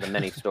the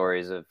many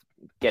stories of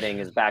getting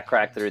his back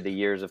cracked through the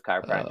years of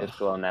chiropractic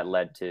school, and that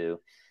led to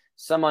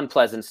some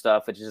unpleasant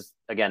stuff, which is,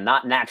 again,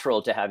 not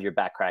natural to have your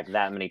back cracked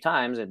that many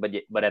times,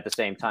 but at the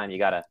same time, you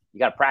gotta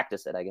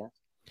practice it, I guess.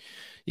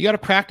 You got to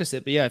practice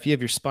it. But yeah, if you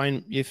have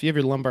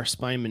your lumbar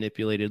spine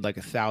manipulated like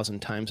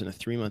 1,000 times in a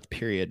 3-month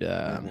period,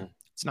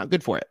 it's not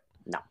good for it.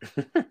 No,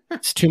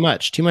 it's too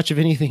much. Too much of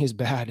anything is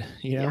bad,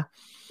 you know?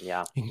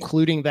 Yeah.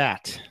 Including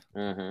that.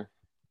 The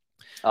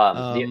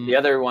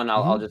other one,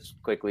 I'll just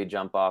quickly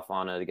jump off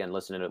on it again,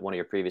 listening to one of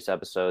your previous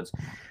episodes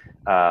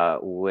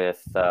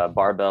with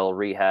Barbell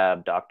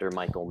Rehab, Dr.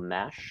 Michael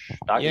Nash.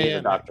 He's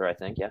a doctor, I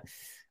think. Yeah.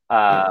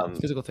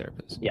 Physical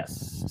therapist.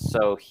 Yes.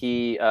 So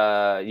he,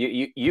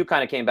 you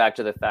kind of came back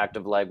to the fact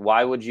of like,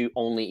 why would you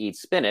only eat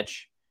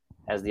spinach,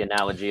 as the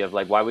analogy of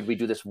like, why would we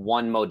do this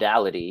one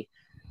modality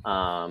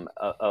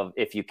of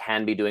if you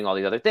can be doing all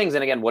these other things?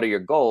 And again, what are your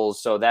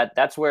goals? So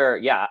that's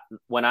where,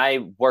 when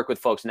I work with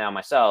folks now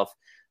myself,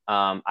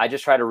 I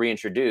just try to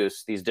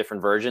reintroduce these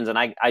different versions, and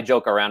I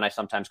joke around. I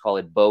sometimes call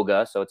it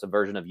boga. So it's a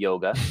version of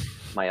yoga,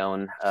 my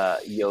own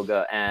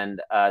yoga. And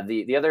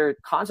the other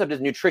concept is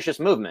nutritious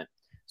movement.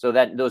 So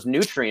that those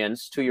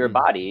nutrients to your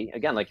body,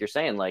 again, like you're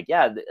saying, like,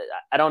 I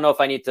don't know if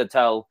I need to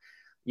tell,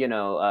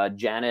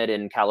 Janet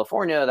in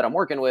California that I'm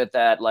working with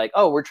that, like,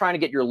 oh, we're trying to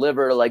get your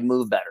liver to like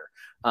move better.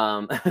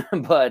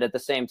 But at the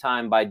same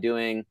time, by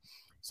doing,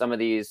 some of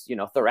these,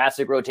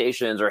 thoracic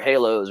rotations or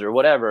halos or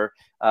whatever,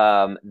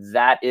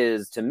 that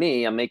is, to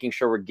me, I'm making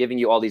sure we're giving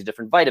you all these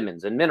different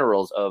vitamins and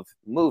minerals of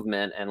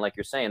movement. And like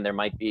you're saying, there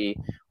might be,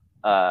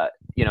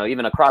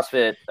 even a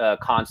CrossFit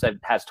concept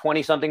has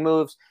 20 something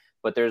moves,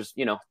 but there's,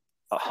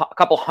 a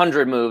couple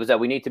hundred moves that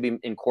we need to be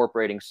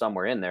incorporating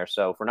somewhere in there.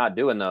 So if we're not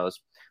doing those,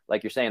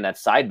 like you're saying, that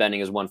side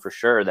bending is one for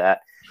sure that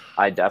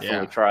I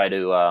definitely try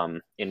to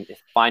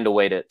find a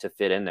way to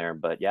fit in there.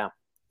 But yeah.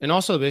 And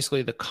also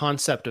basically the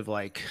concept of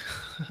like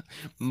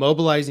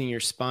mobilizing your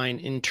spine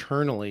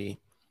internally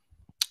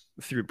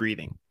through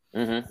breathing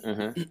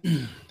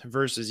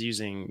versus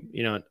using,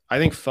 I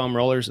think foam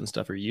rollers and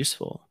stuff are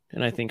useful.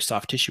 And I think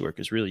soft tissue work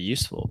is really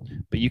useful,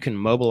 but you can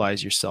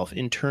mobilize yourself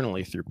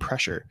internally through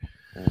pressure.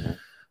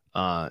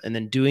 And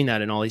then doing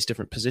that in all these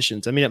different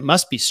positions. I mean, it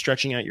must be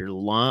stretching out your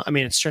lung. I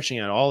mean, it's stretching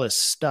out all this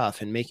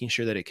stuff and making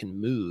sure that it can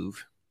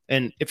move.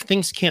 And if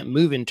things can't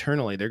move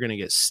internally, they're going to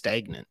get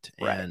stagnant.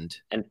 Right.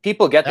 And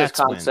people get this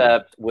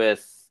concept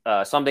with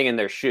something in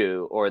their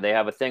shoe, or they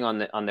have a thing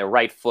on their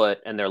right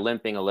foot and they're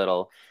limping a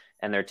little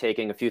and they're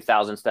taking a few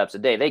thousand steps a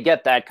day. They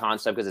get that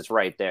concept because it's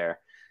right there.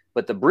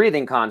 But the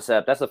breathing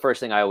concept, that's the first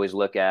thing I always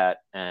look at.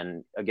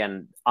 And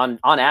again, on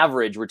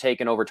average, we're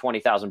taking over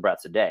 20,000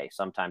 breaths a day,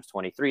 sometimes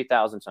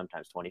 23,000,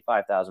 sometimes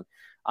 25,000.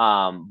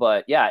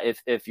 But yeah,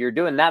 if you're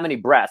doing that many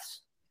breaths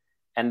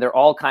and they're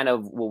all kind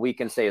of what we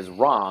can say is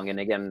wrong. And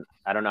again,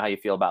 I don't know how you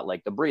feel about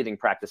like the breathing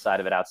practice side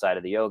of it outside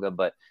of the yoga,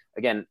 but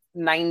again,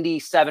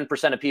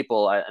 97% of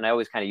people, and I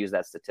always kind of use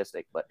that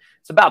statistic, but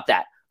it's about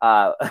that.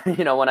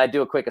 When I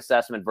do a quick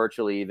assessment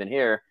virtually, even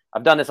here,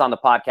 I've done this on the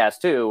podcast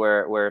too,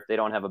 where if they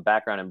don't have a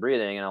background in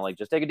breathing, and I'm like,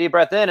 just take a deep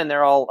breath in, and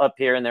they're all up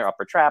here in their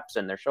upper traps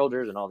and their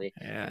shoulders and all the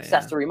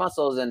accessory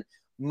muscles, and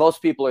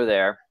most people are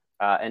there.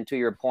 And to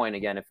your point,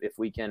 again, if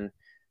we can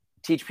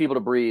teach people to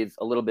breathe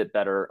a little bit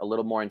better, a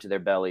little more into their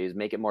bellies,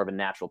 make it more of a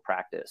natural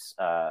practice,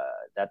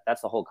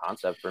 that's the whole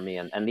concept for me,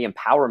 and the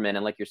empowerment.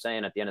 And like you're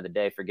saying, at the end of the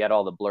day, forget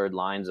all the blurred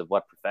lines of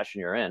what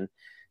profession you're in.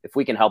 If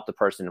we can help the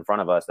person in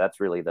front of us, that's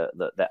really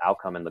the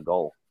outcome and the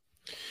goal.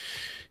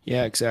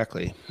 Yeah,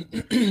 exactly.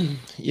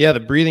 Yeah, the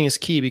breathing is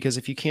key, because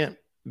if you can't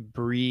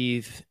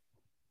breathe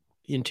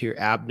into your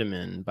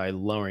abdomen by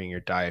lowering your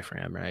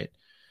diaphragm, right,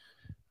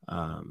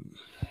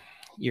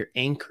 you're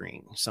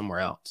anchoring somewhere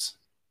else.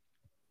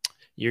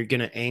 You're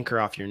going to anchor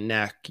off your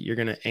neck. You're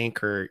going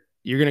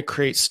to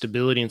create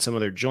stability in some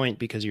other joint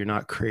because you're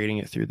not creating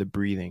it through the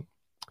breathing.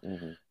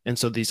 And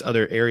so these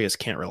other areas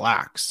can't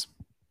relax.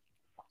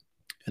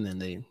 And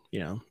then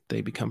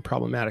they become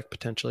problematic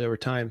potentially over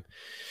time.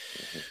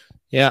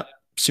 Yeah.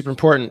 Super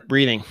important,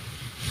 breathing.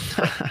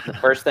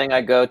 First thing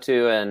I go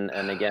to,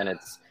 and again,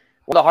 it's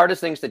one of the hardest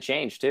things to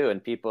change too.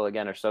 And people,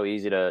 again, are so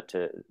easy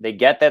to they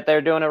get that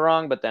they're doing it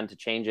wrong, but then to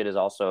change it is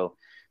also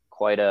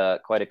quite a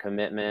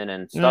commitment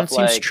and stuff. It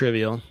seems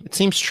trivial. It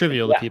seems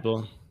trivial to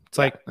people. It's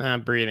like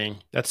breathing.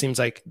 That seems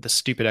like the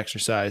stupid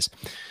exercise.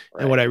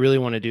 Right. And what I really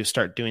want to do is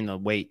start doing the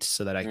weights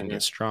so that I can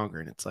get stronger.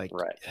 And it's like,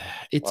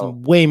 it's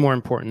way more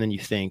important than you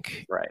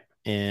think. Right.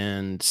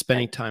 And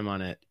spending time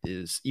on it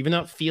is, even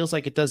though it feels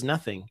like it does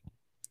nothing,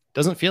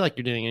 doesn't feel like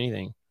you're doing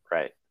anything.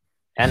 Right.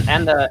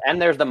 And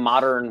there's the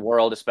modern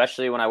world,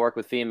 especially when I work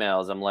with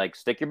females, I'm like,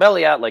 stick your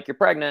belly out like you're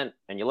pregnant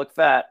and you look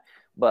fat.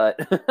 But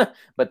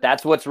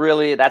that's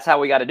how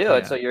we got to do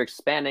it. So you're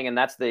expanding, and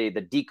that's the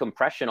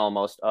decompression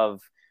almost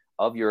of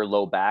your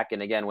low back.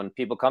 And again, when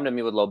people come to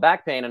me with low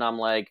back pain, and I'm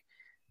like,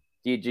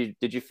 did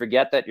you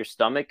forget that your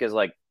stomach is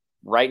like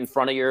right in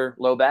front of your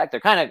low back?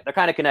 They're kind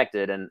of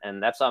connected,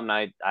 and that's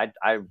something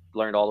I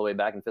learned all the way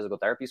back in physical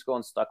therapy school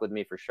and stuck with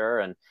me for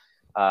sure. And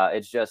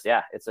it's just,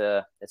 it's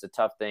a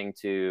tough thing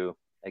to,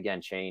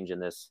 again, change in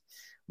this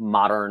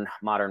modern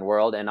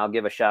world. And I'll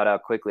give a shout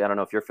out quickly. I don't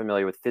know if you're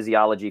familiar with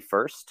Physiology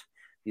First.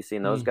 You've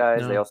seen those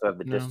guys? No, they also have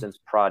the Distance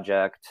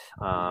Project.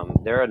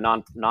 They're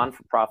a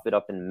non-for-profit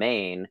up in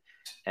Maine,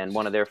 and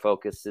one of their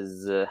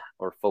focuses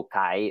or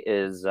foci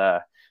is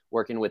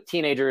working with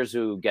teenagers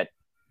who get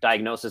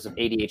diagnosis of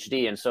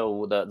ADHD. And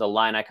so the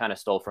line I kind of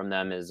stole from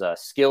them is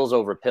skills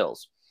over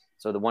pills.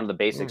 So one of the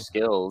basic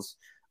skills,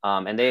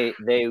 and they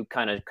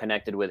kind of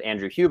connected with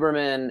Andrew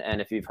Huberman. And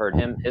if you've heard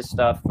his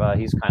stuff,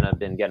 he's kind of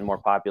been getting more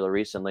popular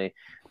recently.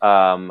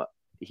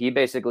 He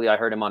basically, I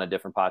heard him on a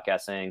different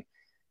podcast saying,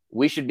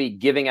 we should be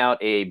giving out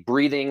a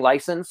breathing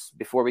license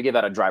before we give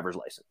out a driver's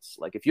license.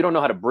 Like, if you don't know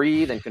how to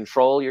breathe and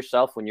control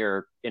yourself when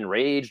you're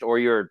enraged or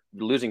you're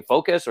losing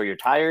focus or you're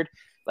tired,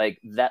 like,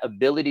 that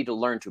ability to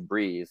learn to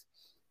breathe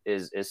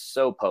is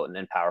so potent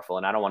and powerful.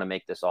 And I don't want to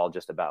make this all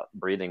just about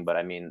breathing, but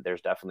I mean,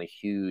 there's definitely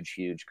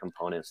huge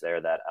components there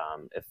that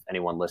if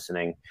anyone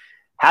listening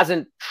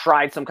hasn't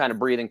tried some kind of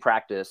breathing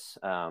practice,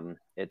 and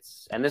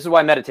this is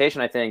why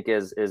meditation, I think,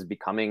 is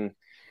becoming,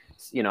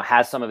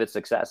 has some of its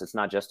success. It's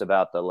not just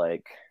about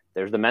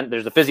there's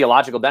the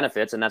physiological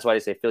benefits, and that's why they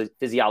say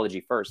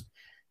physiology first,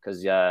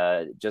 because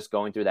just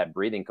going through that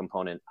breathing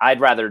component, I'd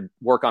rather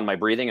work on my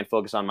breathing and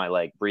focus on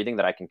my breathing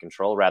that I can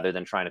control rather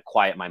than trying to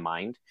quiet my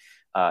mind.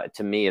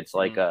 To me, it's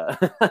like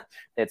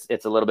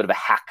it's a little bit of a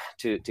hack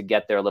to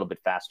get there a little bit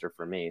faster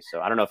for me.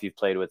 So I don't know if you've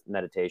played with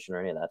meditation or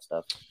any of that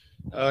stuff.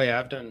 Oh yeah,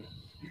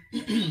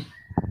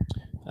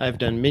 I've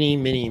done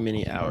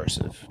many hours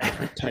of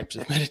different types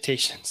of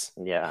meditations.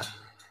 Yeah.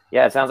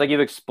 Yeah, it sounds like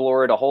you've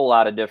explored a whole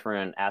lot of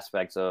different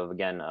aspects of,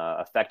 again,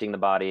 affecting the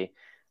body,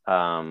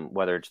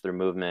 whether it's through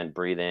movement,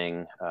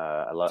 breathing.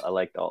 I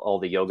like all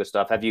the yoga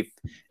stuff.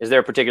 Is there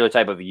a particular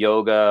type of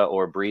yoga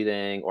or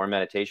breathing or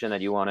meditation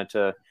that you wanted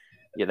to,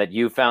 that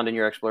you found in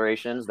your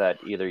explorations that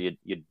either you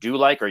do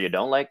like or you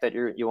don't like, that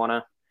you want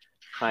to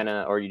kind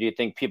of, or do you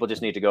think people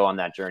just need to go on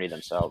that journey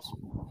themselves?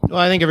 Well,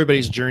 I think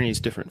everybody's journey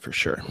is different for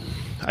sure.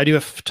 I do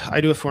a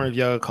form of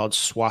yoga called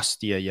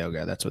Swastika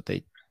yoga. That's what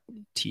they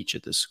teach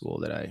at the school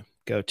that I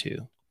go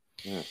to.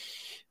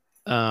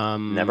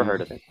 Never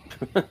heard of it.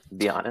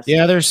 Be honest.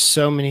 Yeah, there's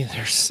so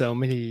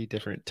many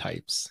different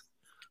types.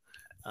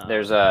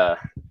 There's a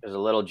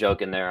little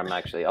joke in there.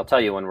 I'll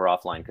tell you when we're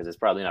offline, because it's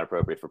probably not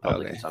appropriate for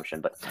public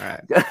consumption. But all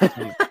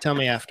right, tell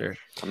me after.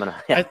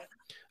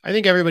 I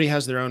think everybody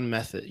has their own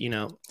method.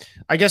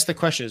 I guess the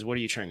question is, what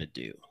are you trying to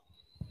do?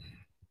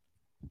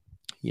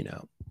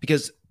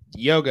 Because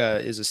yoga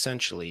is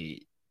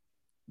essentially,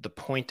 the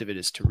point of it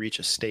is to reach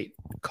a state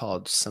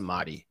called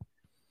samadhi.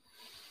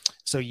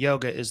 So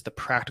yoga is the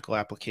practical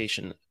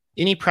application,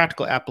 any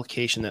practical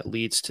application that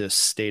leads to a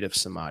state of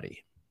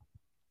samadhi.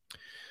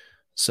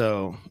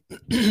 So,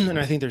 and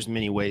I think there's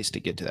many ways to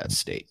get to that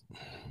state,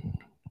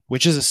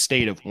 which is a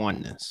state of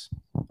oneness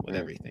with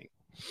everything,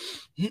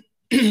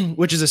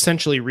 which is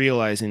essentially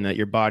realizing that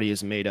your body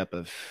is made up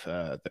of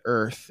the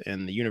earth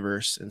and the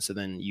universe. And so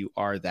then you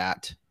are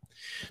that.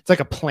 It's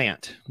like a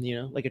plant,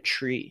 like a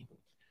tree.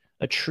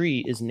 A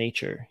tree is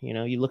nature.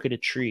 You look at a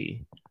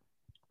tree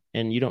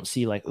and you don't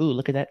see like, ooh,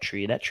 look at that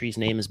tree. That tree's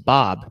name is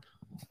Bob.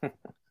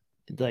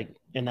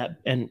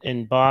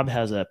 And Bob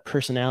has a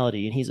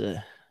personality and he's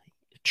a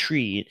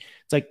tree.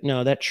 It's like,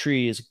 no, that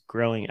tree is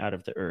growing out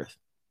of the earth.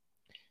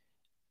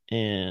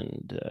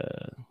 And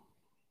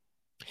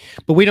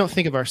but we don't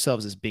think of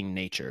ourselves as being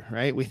nature,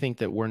 right? We think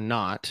that we're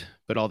not,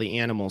 but all the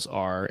animals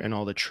are and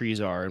all the trees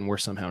are, and we're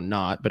somehow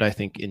not. But I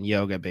think in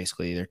yoga,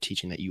 basically, they're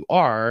teaching that you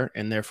are,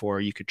 and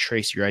therefore you could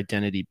trace your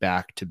identity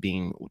back to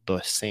being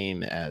the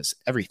same as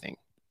everything.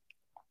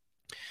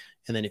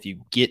 And then if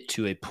you get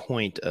to a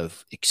point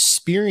of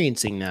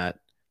experiencing that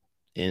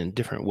in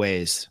different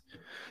ways,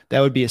 that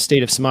would be a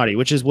state of samadhi,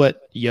 which is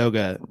what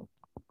yoga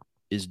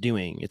is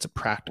doing. It's a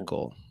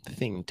practical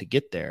thing to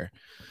get there.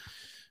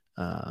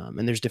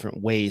 And there's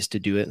different ways to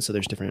do it. And so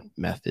there's different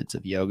methods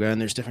of yoga,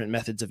 and there's different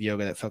methods of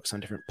yoga that focus on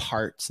different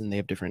parts, and they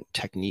have different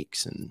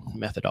techniques and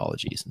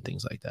methodologies and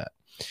things like that.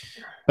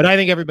 But I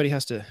think everybody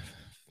has to,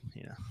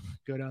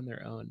 go down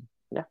their own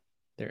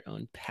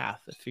path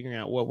of figuring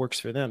out what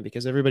works for them,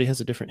 because everybody has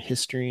a different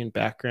history and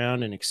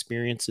background and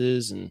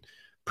experiences and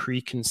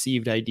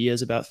preconceived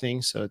ideas about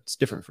things. So it's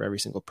different for every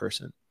single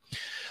person.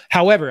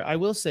 However, I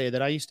will say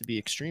that I used to be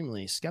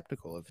extremely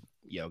skeptical of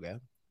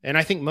yoga. And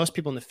I think most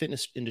people in the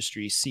fitness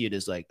industry see it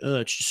as like,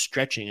 oh, it's just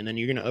stretching, and then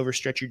you're going to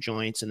overstretch your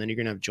joints, and then you're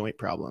going to have joint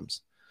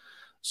problems.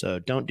 So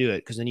don't do it,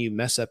 because then you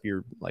mess up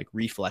your like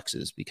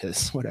reflexes,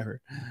 because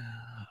whatever.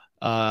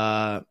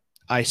 I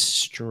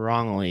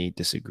strongly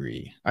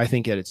disagree. I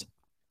think that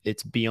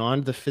it's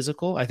beyond the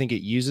physical. I think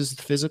it uses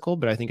the physical,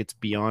 but I think it's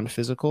beyond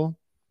physical.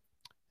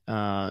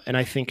 And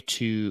I think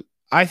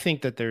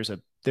that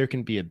there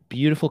can be a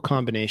beautiful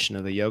combination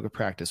of a yoga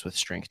practice with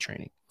strength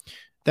training.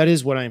 That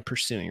is what I'm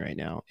pursuing right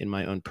now in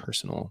my own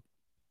personal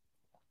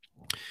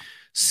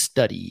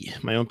study.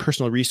 My own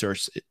personal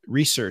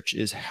research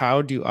is,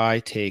 how do I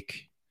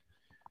take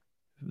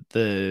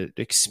the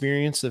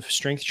experience of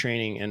strength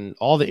training and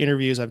all the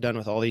interviews I've done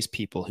with all these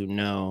people who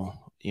know,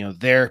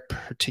 their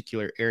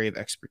particular area of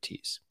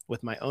expertise,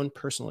 with my own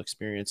personal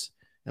experience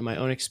and my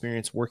own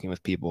experience working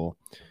with people.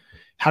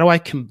 How do I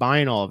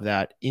combine all of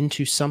that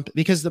into something?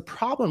 Because the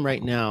problem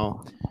right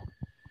now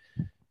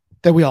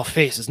that we all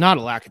face is not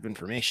a lack of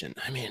information.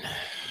 I mean,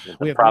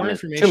 we have more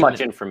information. Too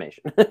much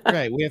information.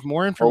 Right. We have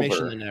more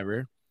information than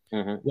ever.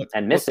 Mm-hmm.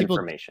 And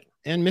misinformation.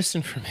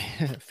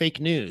 Fake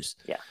news.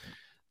 Yeah.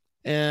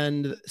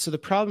 And so the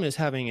problem is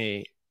having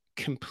a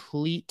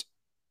curated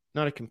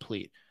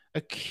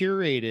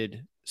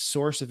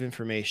source of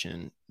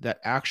information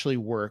that actually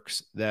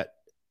works, that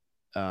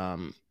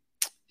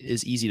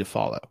is easy to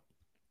follow.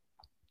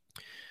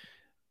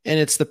 And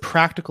it's the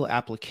practical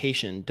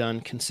application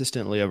done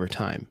consistently over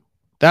time.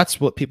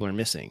 That's what people are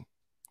missing,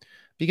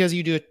 because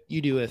you do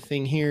a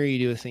thing here, you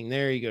do a thing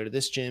there, you go to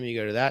this gym, you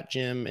go to that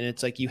gym, and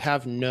it's like you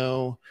have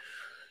no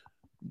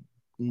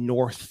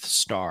North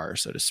Star,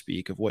 so to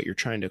speak, of what you're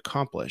trying to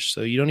accomplish.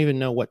 So you don't even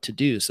know what to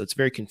do. So it's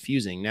very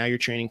confusing. Now you're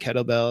training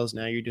kettlebells,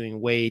 now you're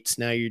doing weights,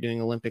 now you're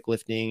doing Olympic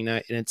lifting,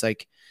 and it's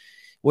like,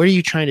 what are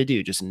you trying to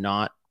do? Just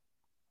not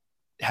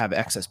have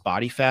excess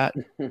body fat?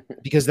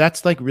 Because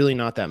that's like really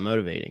not that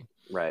motivating.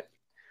 Right.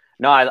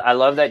 No, I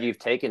love that you've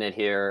taken it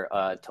here.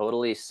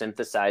 Totally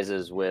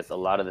synthesizes with a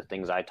lot of the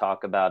things I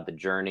talk about, the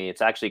journey.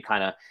 It's actually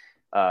kind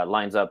of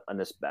lines up on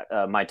this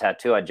my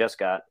tattoo I just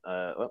got.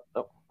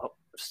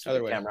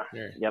 Other way. camera.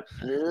 There. Yep.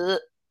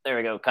 There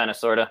we go. Kind of,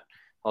 sort of.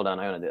 Hold on.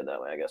 I'm going to do it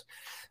that way, I guess.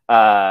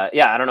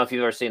 Yeah, I don't know if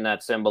you've ever seen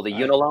that symbol, the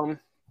unalome.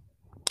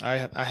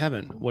 I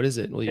haven't. What is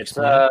it? Will you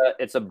explain it?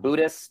 It's a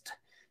Buddhist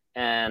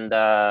and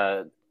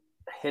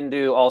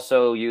Hindu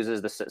also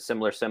uses the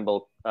similar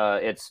symbol.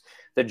 It's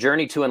the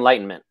journey to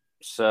enlightenment.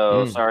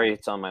 So sorry,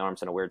 it's on my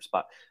arms in a weird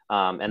spot.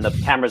 And the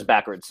camera's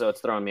backwards, so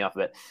it's throwing me off a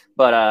bit.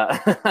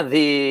 But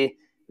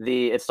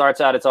it starts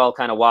out, it's all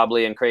kind of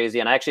wobbly and crazy.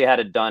 And I actually had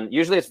it done.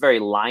 Usually it's very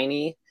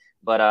liney,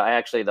 but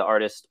the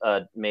artist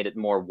made it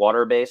more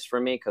water based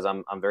for me because I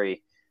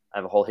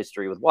have a whole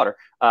history with water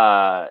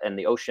and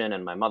the ocean,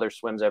 and my mother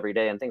swims every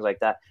day and things like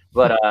that.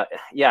 But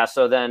yeah,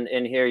 so then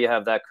in here you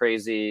have that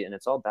crazy, and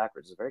it's all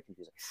backwards. It's very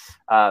confusing.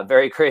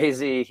 Very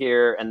crazy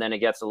here. And then it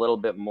gets a little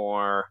bit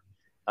more,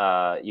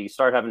 you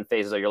start having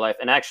phases of your life.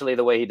 And actually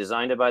the way he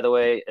designed it, by the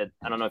way,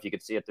 I don't know if you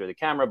could see it through the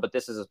camera, but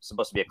this is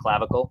supposed to be a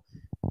clavicle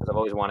because I've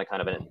always wanted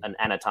kind of an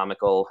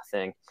anatomical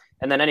thing.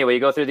 And then anyway,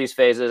 you go through these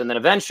phases and then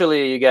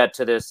eventually you get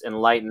to this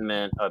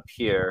enlightenment up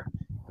here.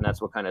 And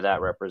that's what kind of that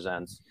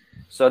represents.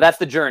 So that's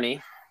the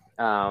journey,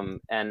 and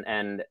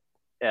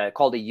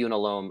called a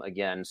unalome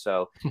again.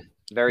 So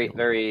very,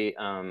 very,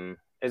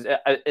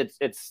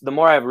 it's the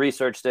more I've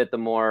researched it, the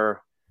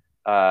more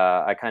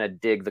I kind of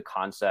dig the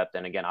concept.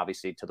 And again,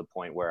 obviously to the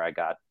point where I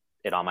got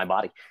it on my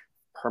body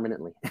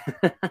permanently.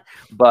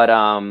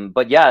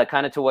 But yeah,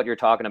 kind of to what you're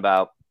talking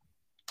about,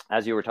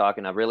 as you were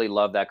talking, I really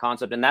love that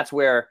concept. And that's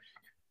where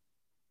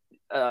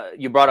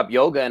you brought up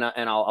yoga,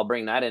 and I'll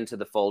bring that into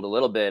the fold a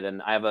little bit. And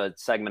I have a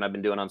segment I've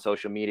been doing on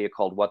social media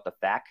called "What the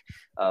Fact,"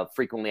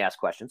 frequently asked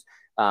questions.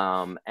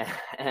 And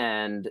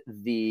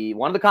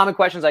one of the common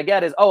questions I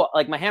get is, "Oh,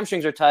 like my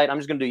hamstrings are tight. I'm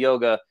just going to do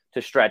yoga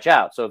to stretch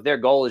out." So if their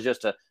goal is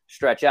just to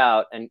stretch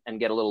out and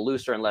get a little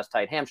looser and less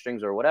tight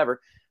hamstrings or whatever,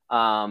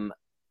 a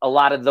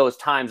lot of those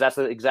times, that's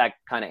the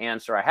exact kind of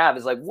answer I have.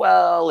 Is like,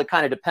 well, it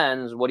kind of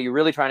depends. What are you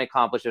really trying to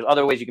accomplish? There's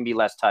other ways you can be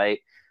less tight,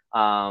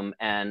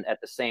 and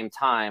at the same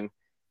time.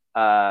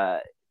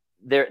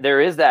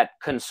 There is that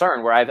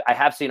concern where I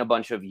have seen a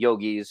bunch of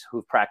yogis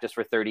who've practiced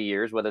for 30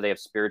 years, whether they have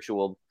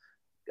spiritual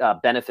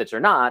benefits or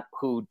not,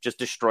 who just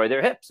destroy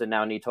their hips and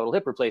now need total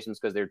hip replacements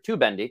because they're too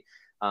bendy.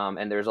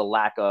 And there's a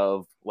lack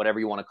of whatever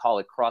you want to call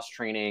it, cross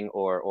training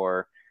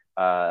or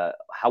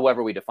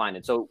however we define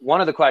it. So one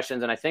of the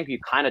questions, and I think you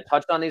kind of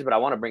touched on these, but I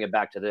want to bring it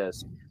back to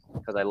this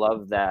because I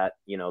love that,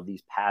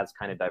 these paths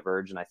kind of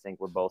diverge. And I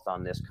think we're both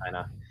on this kind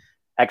of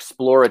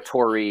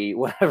exploratory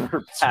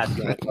whatever path.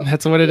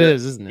 That's what it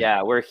is, isn't it?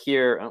 Yeah, we're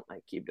here. Oh, I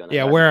keep doing that.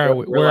 Yeah, where are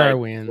we? Where are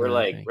we? We're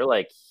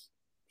like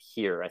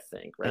here, I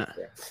think, right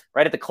there,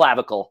 right at the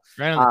clavicle,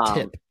 right on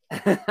the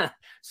tip.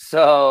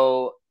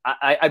 So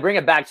I bring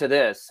it back to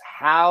this.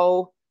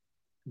 How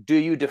do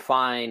you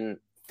define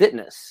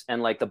fitness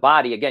and like the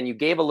body? Again, you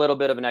gave a little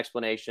bit of an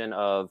explanation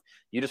of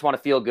you just want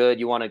to feel good.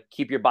 You want to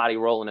keep your body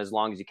rolling as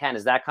long as you can.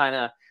 Is that kind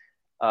of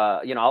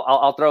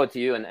I'll throw it to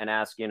you and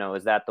ask,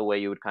 is that the way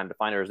you would kind of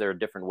define it, or is there a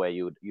different way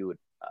you would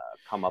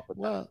come up with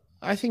that? Well,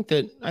 I think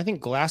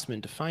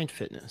Glassman defined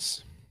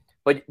fitness.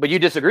 But you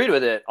disagreed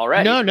with it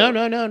already.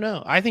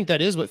 No. I think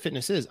that is what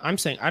fitness is. I'm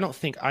saying I don't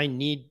think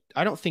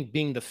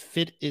being the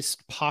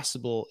fittest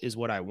possible is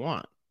what I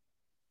want.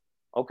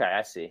 Okay,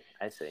 I see.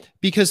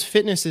 Because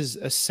fitness is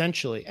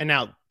essentially, and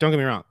now don't get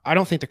me wrong, I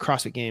don't think the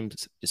CrossFit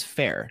Games is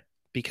fair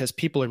because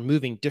people are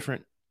moving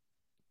different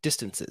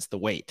distances, the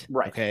weight.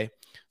 Right. Okay.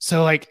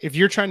 So like if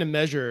you're trying to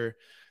measure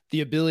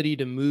the ability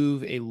to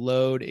move a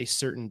load a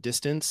certain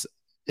distance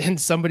and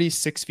somebody's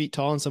 6 feet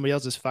tall and somebody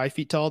else is 5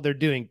 feet tall, they're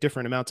doing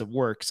different amounts of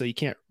work. So you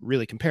can't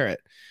really compare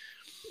it.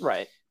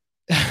 Right.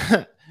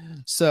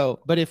 So,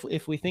 but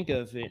if we think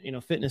of it,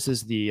 fitness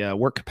is the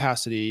work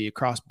capacity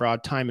across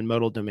broad time and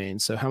modal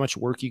domains. So how much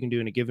work you can do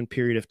in a given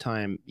period of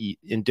time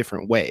in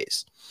different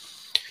ways.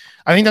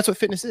 I think that's what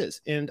fitness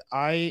is. And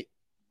I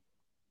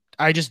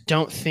just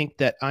don't think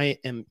that I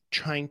am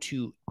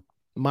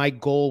my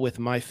goal with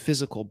my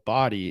physical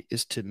body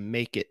is to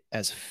make it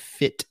as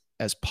fit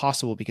as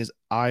possible because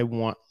I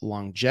want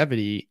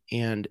longevity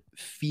and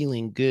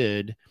feeling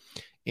good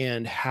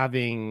and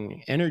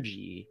having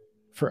energy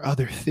for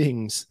other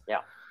things.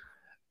 Yeah.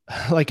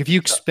 Like if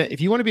you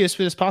want to be as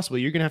fit as possible,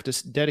 you're going to have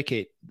to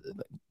dedicate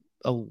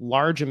a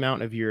large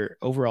amount of your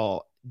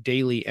overall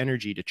daily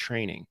energy to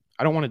training.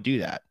 I don't want to do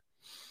that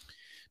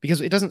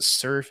because it doesn't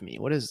serve me.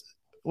 What is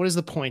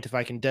the point if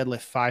I can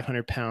deadlift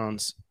 500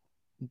 pounds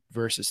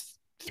versus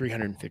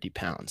 350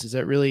 pounds? Is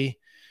that really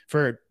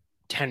for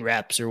 10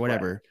 reps or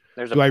whatever? Right.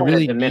 There's a point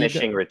of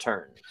diminishing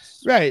returns.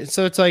 Right.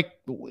 So it's like,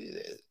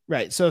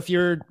 right. So if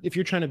you're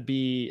trying to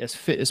be as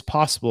fit as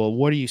possible,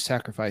 what are you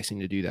sacrificing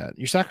to do that?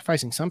 You're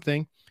sacrificing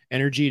something,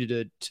 energy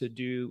to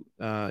do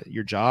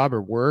your job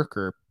or work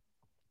or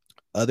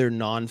other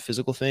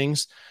non-physical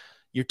things,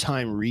 your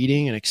time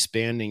reading and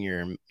expanding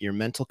your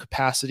mental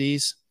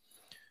capacities.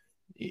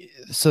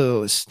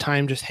 So it's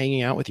time just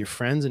hanging out with your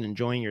friends and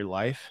enjoying your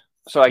life.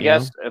 So I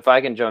guess if I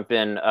can jump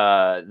in,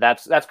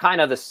 that's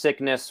kind of the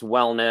sickness,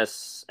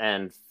 wellness,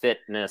 and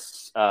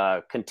fitness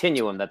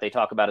continuum that they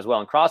talk about as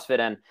well in CrossFit.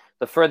 And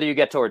the further you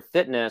get toward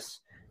fitness,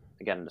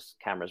 again, this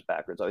camera's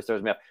backwards, always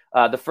throws me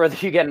off. The further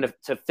you get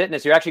into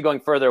fitness, you're actually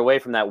going further away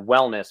from that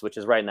wellness, which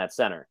is right in that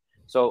center.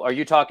 So are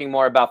you talking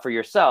more about for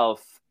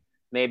yourself,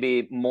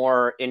 maybe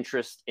more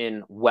interest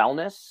in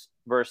wellness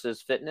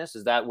versus fitness?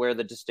 Is that where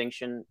the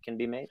distinction can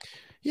be made?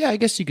 Yeah, I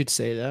guess you could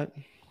say that.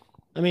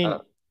 I mean,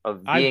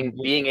 of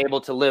being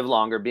able to live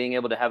longer, being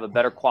able to have a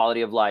better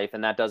quality of life.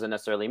 And that doesn't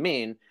necessarily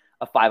mean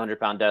a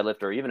 500-pound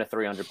deadlift or even a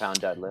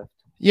 300-pound deadlift.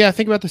 Yeah,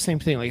 think about the same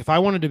thing. Like if I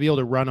wanted to be able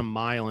to run a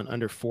mile in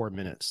under 4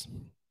 minutes,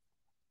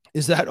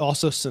 is that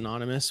also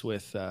synonymous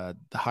with the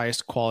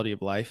highest quality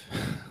of life?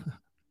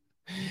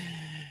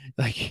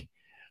 Like,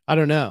 I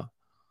don't know.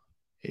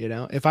 You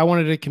know, if I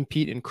wanted to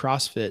compete in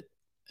CrossFit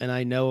and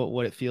I know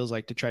what it feels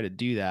like to try to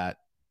do that,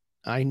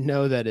 I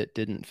know that it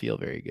didn't feel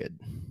very good.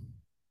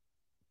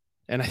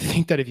 And I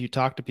think that if you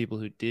talk to people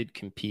who did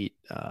compete,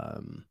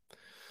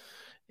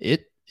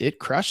 it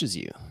crushes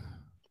you.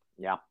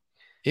 Yeah.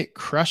 It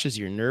crushes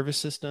your nervous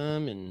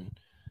system, and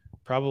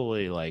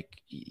probably like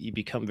you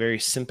become very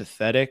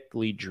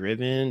sympathetically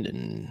driven,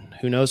 and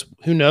who knows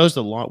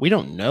we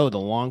don't know the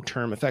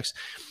long-term effects.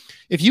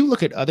 If you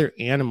look at other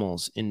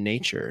animals in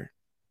nature,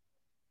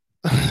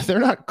 they're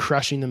not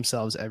crushing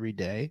themselves every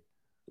day.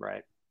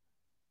 Right.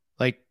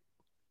 Like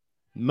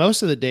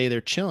most of the day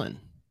they're chilling.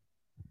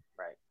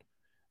 Right.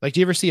 Like, do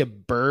you ever see a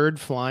bird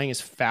flying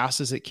as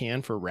fast as it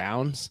can for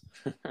rounds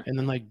and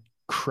then like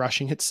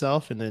crushing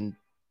itself, and then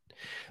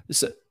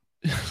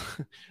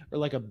or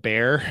like a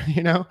bear,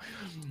 you know?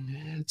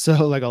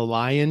 So like a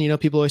lion, you know,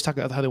 people always talk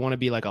about how they want to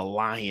be like a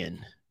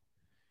lion.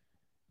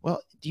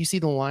 Well, do you see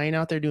the lion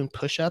out there doing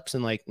push-ups?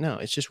 And like, no,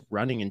 it's just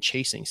running and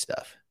chasing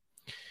stuff.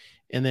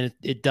 And then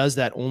it does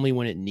that only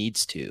when it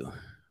needs to.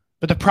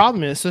 But the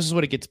problem is, this is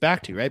what it gets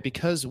back to, right?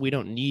 Because we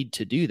don't need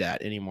to do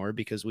that anymore,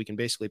 because we can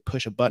basically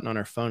push a button on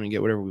our phone and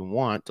get whatever we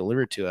want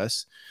delivered to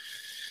us.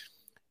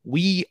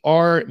 We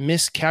are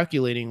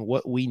miscalculating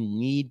what we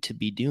need to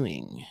be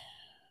doing.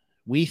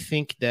 We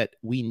think that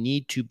we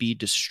need to be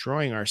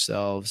destroying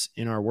ourselves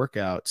in our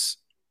workouts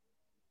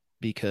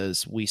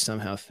because we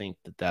somehow think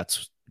that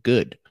that's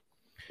good.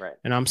 Right.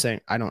 And I'm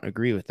saying, I don't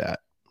agree with that.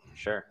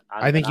 Sure.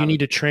 I think you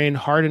need to train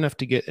hard enough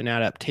to get an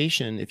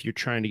adaptation if you're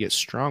trying to get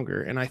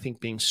stronger. And I think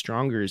being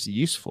stronger is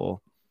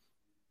useful.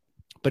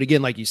 But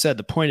again, like you said,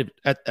 the point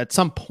of at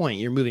some point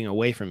you're moving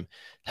away from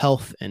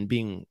health and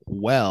being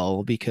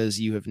well, because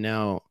you have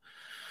now,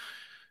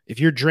 if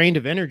you're drained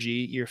of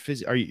energy, your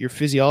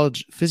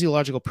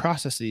physiological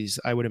processes,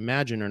 I would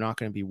imagine, are not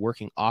going to be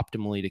working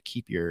optimally to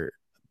keep your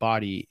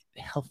body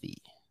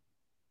healthy,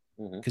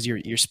 because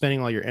you're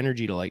spending all your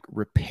energy to like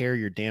repair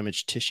your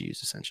damaged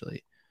tissues,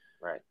 essentially.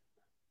 Right.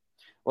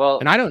 Well,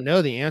 and I don't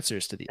know the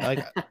answers to the like.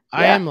 Yeah.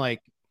 I am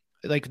like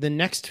the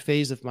next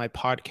phase of my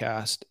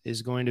podcast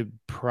is going to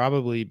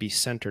probably be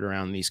centered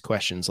around these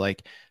questions.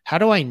 Like, how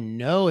do I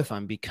know if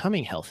I'm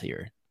becoming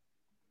healthier?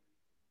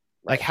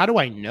 Like, how do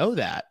I know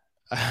that?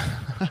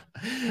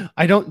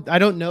 I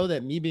don't know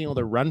that me being able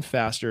to run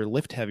faster,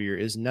 lift heavier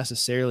is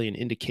necessarily an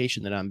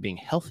indication that I'm being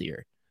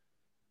healthier.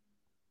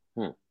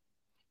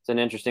 It's an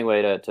interesting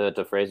way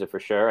to phrase it, for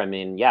sure. I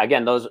mean, yeah,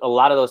 again, a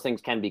lot of those things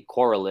can be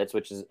correlates,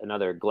 which is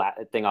another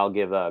thing I'll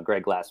give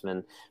Greg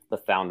Glassman, the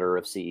founder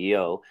of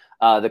CEO,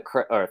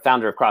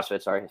 founder of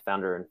CrossFit,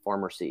 founder and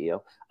former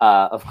CEO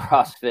of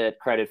CrossFit,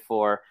 credit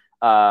for.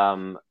 A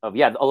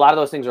lot of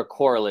those things are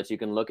correlates. You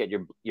can look at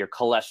your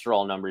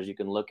cholesterol numbers, you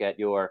can look at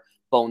your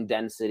bone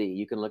density,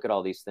 you can look at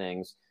all these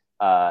things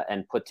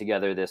and put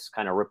together this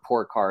kind of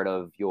report card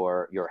of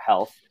your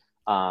health.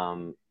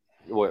 What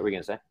were we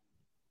going to say?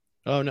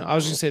 Oh, no, I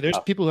was going to say there's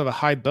people who have a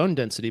high bone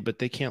density, but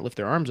they can't lift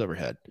their arms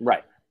overhead.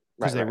 Right.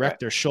 Because they wreck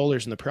their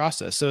shoulders in the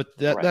process. So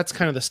that's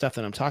kind of the stuff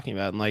that I'm talking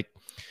about. And like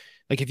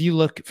if you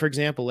look, for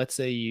example, let's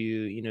say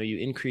you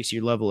increase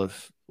your level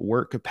of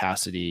work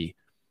capacity.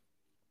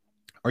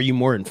 Are you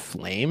more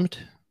inflamed?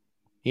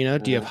 You know,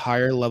 do you have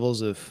higher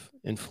levels of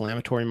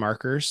inflammatory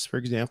markers, for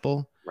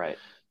example? Right.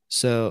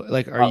 So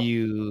like,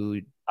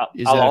 we'll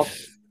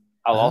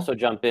also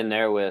jump in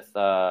there with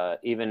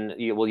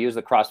we'll use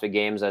the CrossFit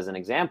Games as an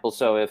example.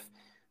 So if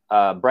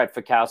Brett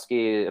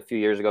Fikowski a few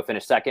years ago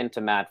finished second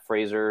to Matt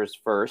Fraser's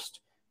first,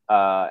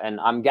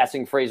 and I'm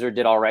guessing Fraser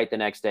did all right the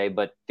next day,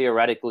 but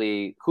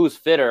theoretically, who's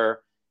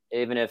fitter,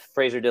 even if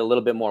Fraser did a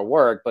little bit more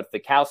work, but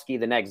Fikowski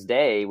the next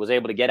day was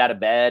able to get out of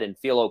bed and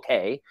feel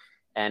okay.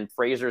 And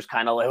Fraser's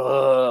kind of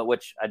like,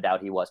 which I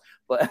doubt he was,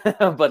 but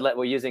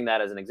we're using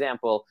that as an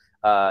example.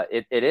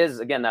 It is,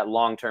 again, that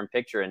long-term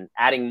picture and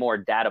adding more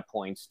data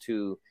points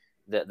to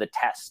the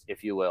test,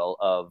 if you will,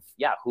 of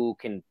who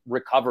can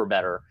recover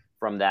better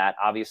from that.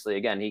 Obviously,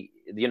 again,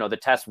 the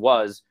test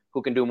was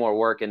who can do more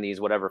work in these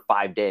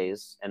 5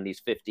 days and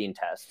these 15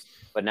 tests.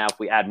 But now if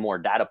we add more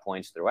data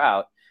points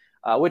throughout,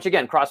 which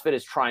again, CrossFit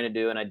is trying to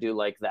do, and I do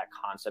like that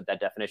concept,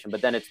 that definition,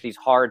 but then it's these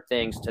hard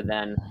things to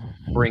then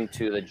bring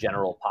to the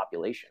general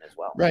population as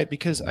well. Right,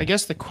 because I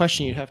guess the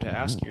question you have to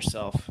ask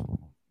yourself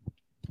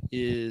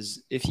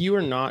is, if you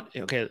are not,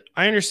 okay,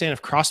 I understand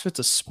if CrossFit's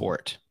a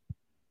sport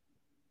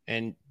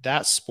and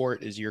that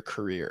sport is your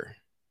career,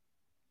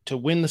 to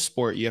win the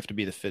sport, you have to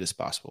be the fittest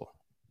possible.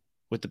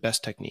 with the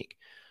best technique.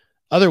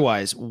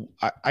 Otherwise,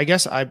 I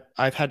guess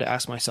I've had to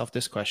ask myself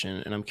this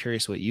question, and I'm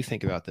curious what you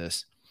think about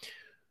this.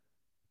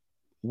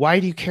 Why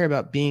do you care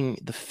about being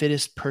the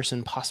fittest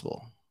person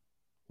possible?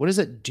 What does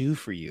it do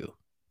for you?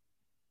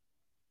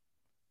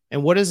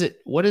 And what's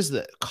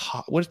the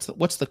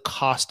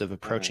cost of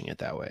approaching it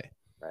that way?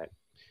 Right.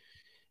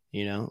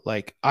 You know,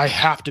 like, I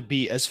have to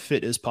be as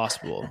fit as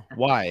possible.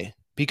 Why?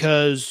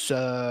 Because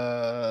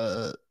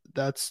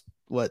that's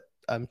what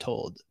I'm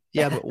told.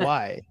 Yeah, but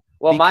why?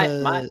 Well,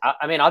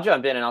 I mean, I'll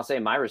jump in and I'll say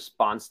my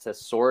response to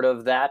sort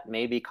of that,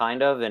 maybe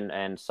kind of,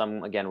 and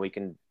some, again, we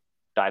can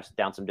dive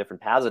down some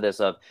different paths of this,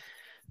 of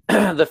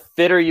the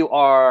fitter you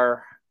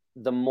are,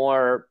 the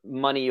more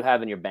money you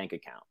have in your bank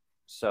account.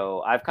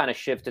 So I've kind of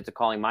shifted to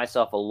calling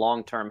myself a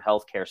long-term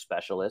healthcare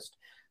specialist.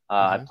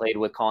 I played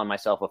with calling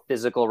myself a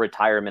physical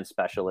retirement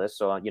specialist.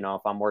 So, you know,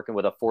 if I'm working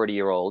with a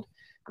 40-year-old,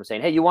 I'm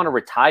saying, hey, you want to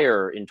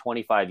retire in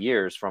 25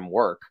 years from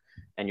work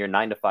and your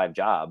 9-to-5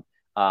 job.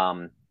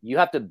 You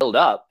have to build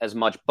up as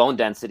much bone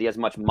density, as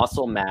much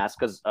muscle mass,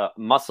 because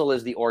muscle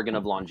is the organ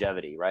of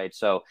longevity, right?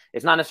 So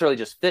it's not necessarily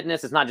just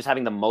fitness. It's not just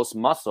having the most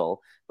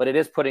muscle, but it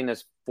is putting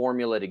this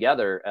formula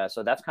together.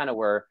 So that's kind of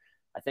where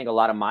I think a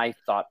lot of my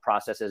thought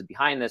process is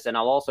behind this. And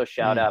I'll also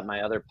shout out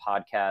my other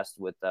podcast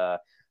with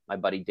my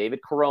buddy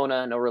David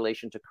Corona, no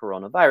relation to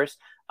coronavirus.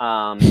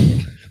 I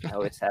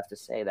always have to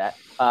say that.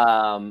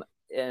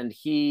 And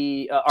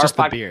he, just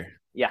the beer.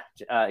 Yeah,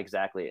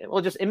 exactly.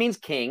 Well, it means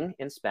king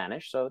in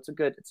Spanish, so it's a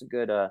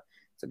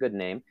good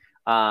name.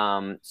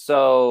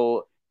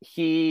 So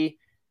he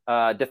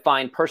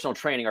defined personal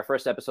training. Our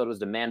first episode was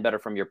demand better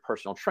from your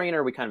personal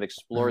trainer. We kind of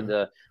explored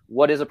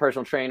what is a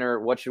personal trainer,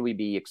 what should we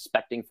be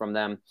expecting from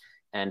them,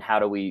 and how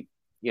do we,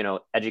 you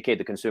know, educate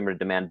the consumer to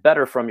demand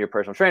better from your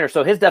personal trainer.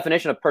 So his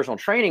definition of personal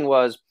training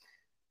was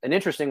an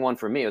interesting one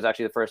for me. It was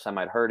actually the first time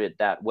I'd heard it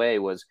that way.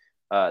 Was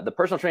the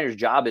personal trainer's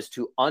job is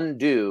to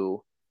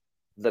undo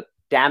the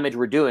damage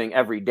we're doing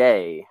every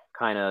day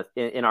kind of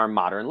in our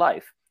modern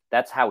life.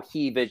 That's how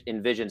he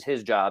envisions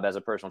his job as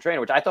a personal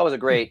trainer, which I thought was a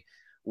great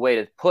way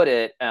to put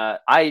it.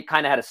 I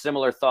kind of had a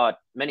similar thought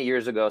many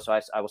years ago. So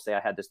I will say I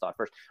had this thought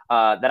first,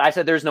 that I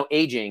said, there's no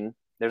aging.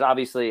 There's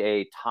obviously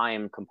a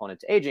time component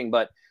to aging,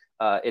 but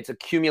it's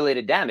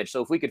accumulated damage.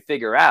 So if we could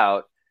figure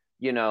out,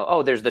 you know,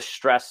 oh, there's the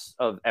stress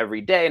of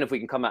every day. And if we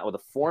can come out with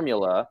a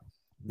formula,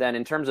 then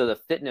in terms of the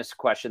fitness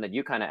question that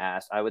you kind of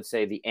asked, I would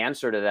say the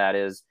answer to that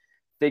is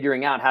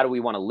figuring out how do we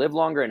want to live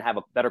longer and have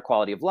a better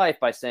quality of life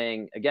by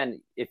saying, again,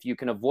 if you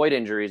can avoid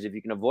injuries, if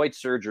you can avoid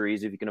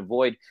surgeries, if you can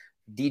avoid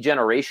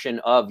degeneration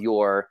of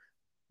your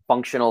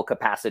functional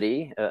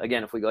capacity,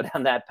 again, if we go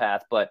down that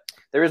path, but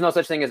there is no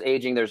such thing as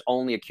aging. There's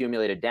only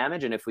accumulated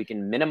damage. And if we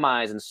can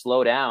minimize and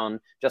slow down,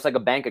 just like a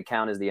bank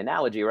account is the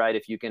analogy, right?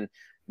 If you can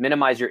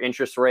minimize your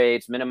interest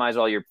rates, minimize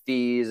all your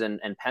fees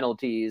and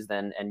penalties,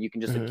 then, and you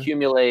can just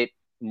accumulate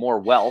more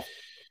wealth.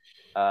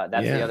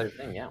 That's the other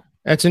thing. Yeah.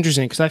 That's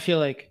interesting. Cause I feel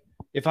like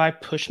if I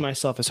push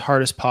myself as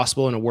hard as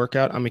possible in a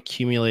workout, I'm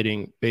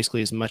accumulating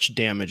basically as much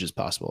damage as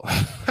possible.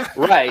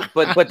 Right.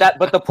 But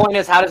the point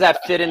is, how does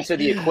that fit into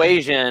the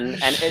equation?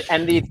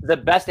 And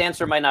the best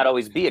answer might not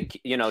always be,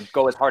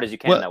 go as hard as you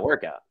can in that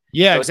workout.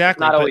 Yeah, so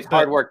exactly. It's not always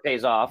hard work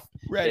pays off.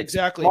 Right.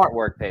 Exactly. Smart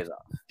work pays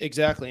off.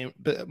 Exactly.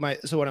 But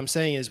so what I'm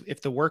saying is,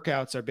 if the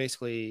workouts are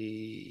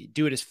basically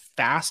do it as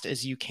fast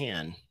as you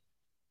can,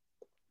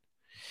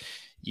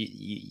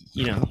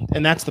 you know,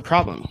 and that's the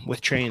problem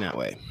with training that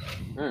way.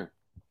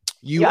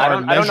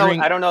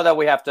 I don't know that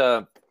we have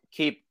to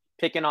keep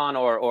picking on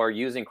or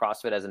using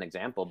CrossFit as an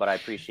example, but I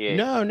appreciate.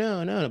 No.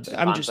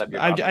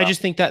 I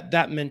just think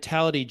that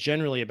mentality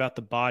generally about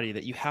the body,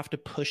 that you have to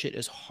push it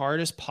as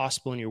hard as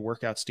possible in your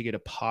workouts to get a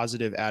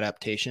positive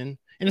adaptation.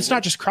 And it's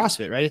not just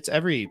CrossFit, right?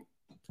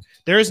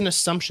 There is an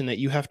assumption that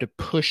you have to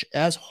push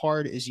as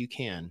hard as you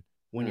can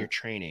when you're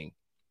training.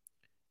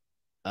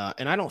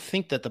 And I don't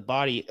think that the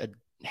body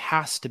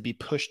has to be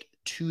pushed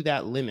to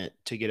that limit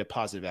to get a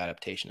positive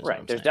adaptation.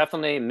 Right. There's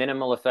definitely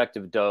minimal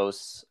effective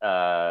dose.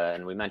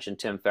 And we mentioned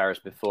Tim Ferriss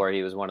before.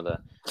 He was one of the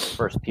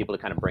first people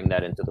to kind of bring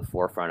that into the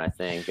forefront, I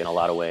think, in a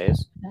lot of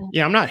ways.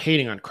 Yeah. I'm not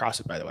hating on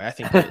CrossFit, by the way. I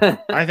think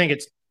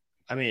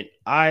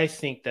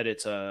that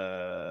it's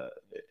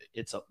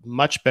a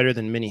much better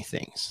than many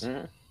things.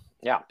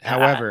 Yeah.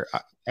 However,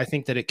 I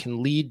think that it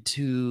can lead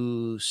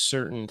to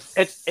certain.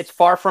 It's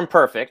far from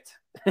perfect.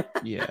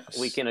 Yes.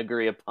 We can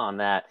agree upon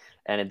that.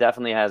 And it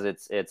definitely has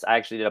its. I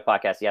actually did a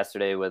podcast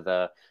yesterday with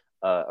a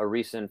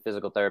recent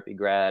physical therapy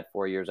grad,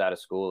 4 years out of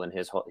school, and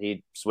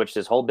he switched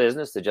his whole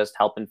business to just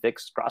helping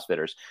fix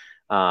CrossFitters,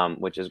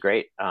 which is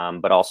great,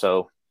 but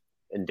also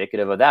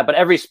indicative of that. But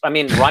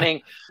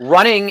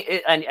running,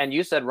 and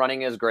you said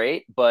running is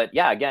great, but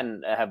yeah,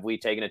 again, have we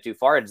taken it too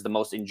far? It's the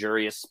most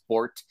injurious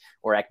sport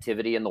or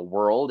activity in the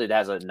world. It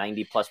has a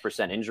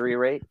 90+% injury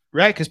rate.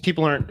 Right. Cause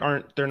people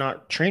they're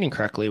not training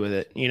correctly with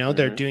it. You know,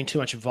 they're doing too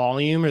much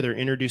volume, or they're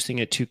introducing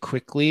it too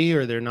quickly,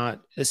 or they're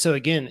not. So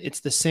again,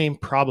 it's the same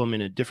problem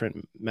in a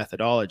different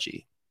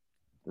methodology.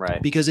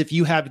 Right. Because if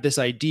you have this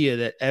idea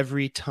that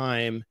every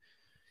time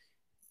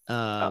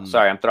Oh,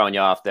 sorry, I'm throwing you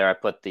off there. I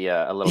put the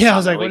a little Yeah, I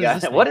was comment like, we what is got.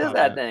 this thing What is popping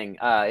that up? thing?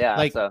 Yeah.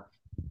 Like, So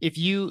if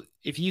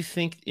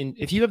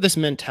you have this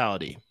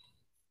mentality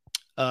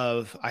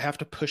of I have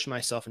to push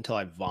myself until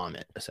I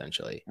vomit,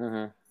 essentially,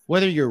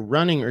 whether you're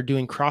running or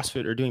doing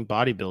CrossFit or doing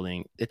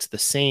bodybuilding, it's the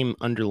same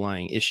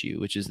underlying issue,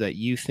 which is that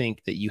you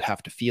think that you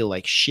have to feel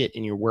like shit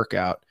in your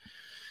workout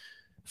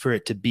for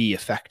it to be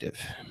effective.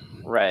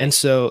 right. And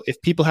so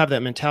if people have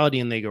that mentality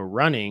and they go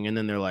running and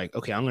then they're like,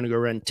 okay, I'm going to go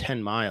run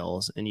 10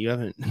 miles, and you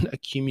haven't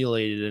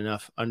accumulated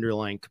enough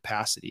underlying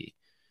capacity,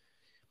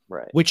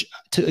 Right. which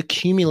to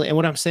accumulate, and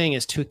what I'm saying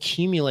is to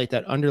accumulate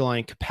that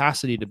underlying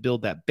capacity to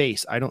build that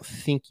base, I don't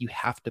think you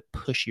have to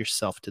push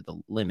yourself to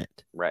the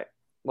limit. Right.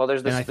 Well,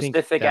 there's the And I think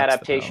specific that's the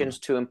problem. adaptations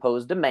to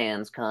impose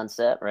demands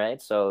concept, right?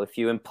 So if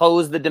you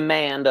impose the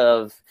demand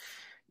of,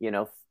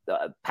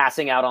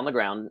 passing out on the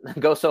ground,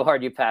 go so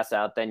hard you pass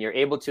out, then you're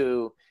able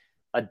to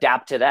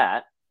adapt to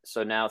that.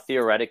 So now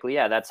theoretically,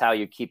 yeah, that's how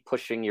you keep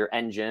pushing your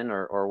engine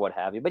or what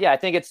have you. But yeah, I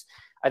think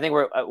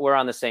we're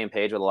on the same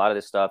page with a lot of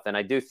this stuff. And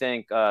I do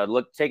think,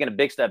 taking a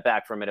big step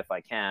back from it, if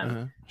I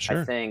can,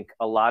 Sure. I think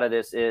a lot of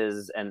this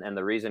is, and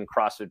the reason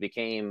CrossFit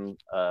became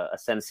a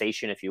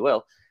sensation, if you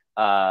will,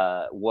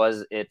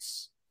 was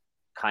it's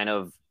kind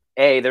of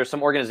there's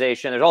some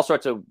organization, there's all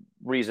sorts of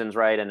reasons,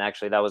 right? And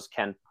actually that was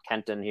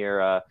Kenton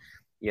here.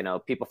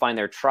 People find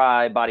their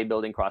tribe,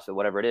 bodybuilding, CrossFit,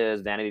 whatever it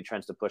is. Vanity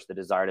trends to push the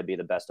desire to be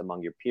the best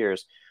among your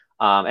peers.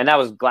 And that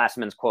was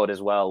Glassman's quote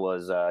as well,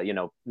 was,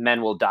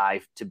 men will die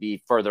to be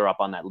further up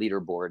on that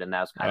leaderboard. And that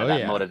was kind of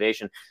that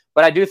motivation.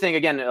 But I do think,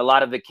 again, a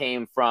lot of it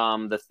came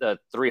from the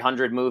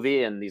 300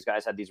 movie. And these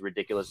guys had these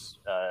ridiculous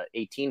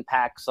 18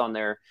 packs on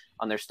their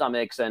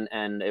stomachs.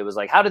 And it was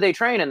like, how did they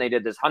train? And they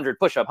did this 100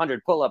 push-up,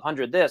 100 pull-up,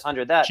 100 this,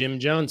 100 that. Jim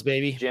Jones,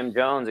 baby. Jim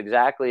Jones,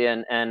 exactly.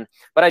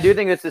 But I do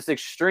think it's this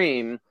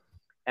extreme.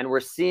 And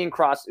we're seeing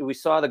we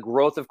saw the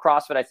growth of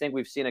CrossFit. I think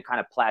we've seen it kind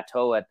of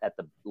plateau at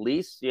the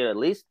least, at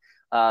least.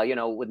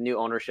 With new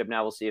ownership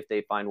now, we'll see if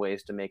they find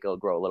ways to make it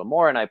grow a little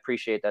more. And I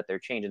appreciate that they're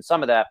changing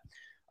some of that.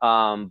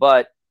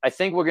 But I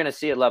think we're going to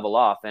see it level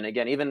off. And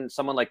again, even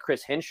someone like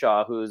Chris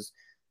Hinshaw, who's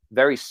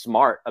very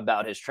smart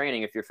about his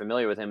training, if you're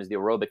familiar with him, is the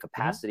aerobic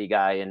capacity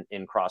guy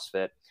in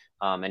CrossFit.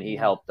 And he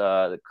helped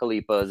the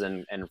Khalipas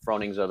and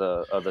Fronings of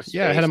the space.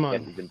 Yeah, I had him on.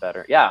 Even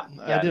better. Yeah,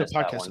 I did a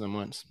podcast with him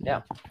once.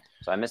 Yeah.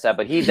 So I missed that,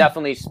 but he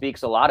definitely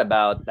speaks a lot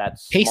about that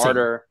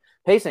smarter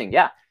pacing.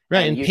 Yeah.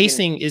 Right. And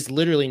pacing is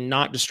literally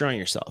not destroying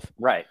yourself.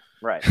 Right.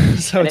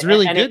 So it's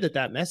really good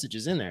that message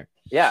is in there.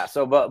 Yeah.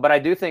 So, but I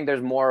do think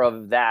there's more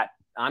of that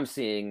I'm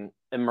seeing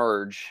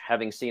emerge,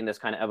 having seen this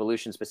kind of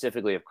evolution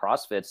specifically of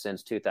CrossFit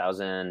since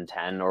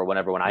 2010 or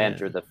whenever, when I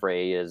entered the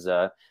fray, is,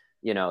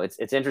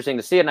 it's interesting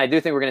to see it. And I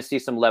do think we're going to see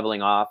some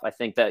leveling off. I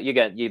think that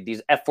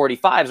these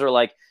F45s are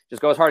like,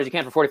 just go as hard as you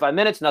can for 45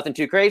 minutes, nothing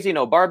too crazy,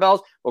 no barbells,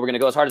 but we're going to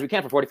go as hard as we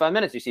can for 45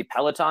 minutes. You see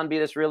Peloton be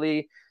this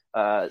really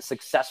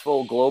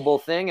successful global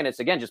thing. And it's,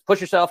 again, just push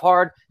yourself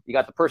hard. You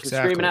got the person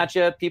screaming at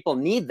you. People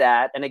need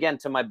that. And again,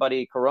 to my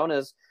buddy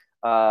Corona's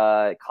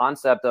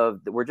concept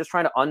of, we're just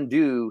trying to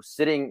undo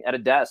sitting at a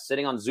desk,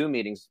 sitting on Zoom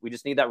meetings. We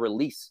just need that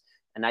release.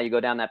 And now you go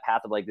down that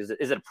path of like, is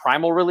it a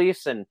primal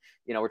release? And,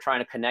 we're trying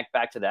to connect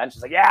back to that. And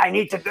she's like, yeah, I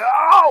need to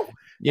go.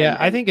 Yeah.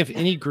 I think if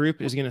any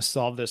group is going to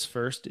solve this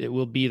first, it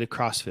will be the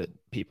CrossFit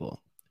people.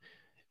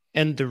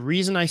 And the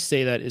reason I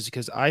say that is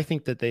because I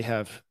think that they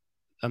have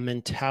a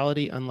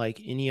mentality unlike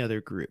any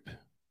other group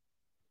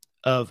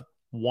of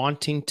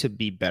wanting to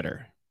be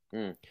better.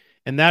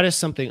 And that is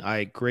something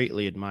I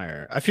greatly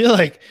admire. I feel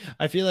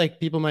like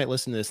people might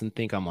listen to this and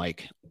think I'm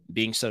like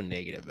being so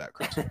negative about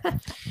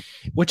CrossFit,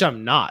 which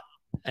I'm not.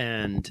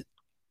 And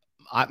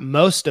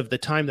most of the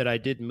time that I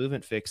did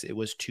Movement Fix, it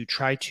was to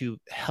try to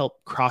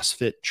help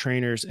CrossFit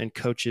trainers and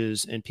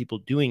coaches and people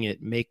doing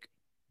it make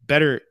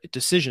better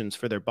decisions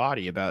for their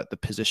body about the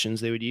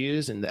positions they would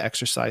use and the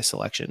exercise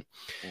selection.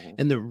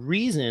 And the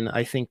reason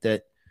I think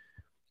that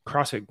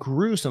CrossFit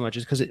grew so much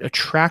is because it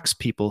attracts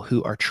people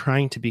who are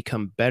trying to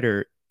become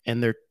better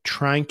and they're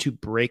trying to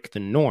break the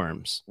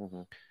norms.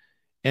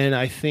 And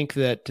I think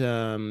that,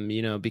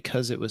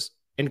 because it was,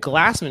 and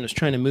Glassman was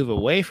trying to move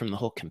away from the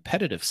whole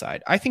competitive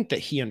side. I think that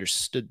he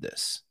understood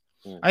this.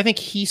 I think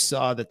he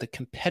saw that the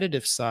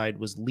competitive side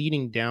was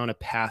leading down a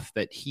path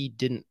that he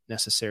didn't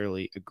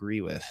necessarily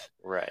agree with.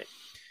 Right.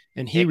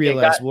 And he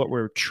realized what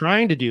we're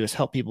trying to do is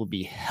help people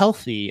be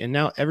healthy. And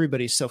now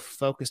everybody's so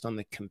focused on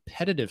the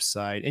competitive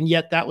side. And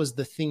yet that was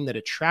the thing that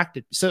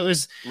attracted. So it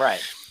was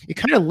right. It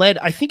kind of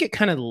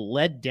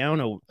led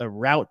down a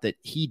route that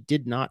he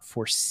did not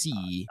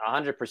foresee.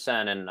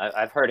 100%. And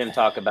I've heard him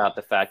talk about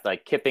the fact,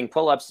 like kipping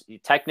pull-ups,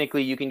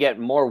 technically you can get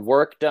more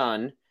work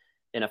done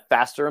in a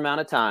faster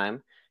amount of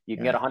time. You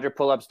can get 100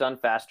 pull-ups done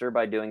faster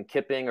by doing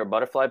kipping or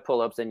butterfly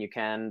pull-ups than you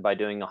can by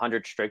doing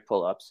 100 strict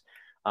pull-ups.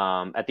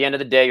 At the end of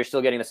the day, you're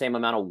still getting the same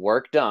amount of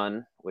work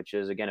done, which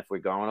is, again, if we're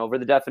going over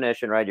the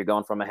definition, right, you're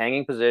going from a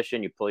hanging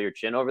position, you pull your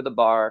chin over the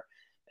bar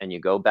and you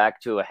go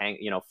back to a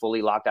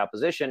fully locked out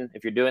position.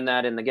 If you're doing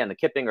that in, again, the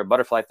kipping or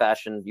butterfly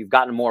fashion, you've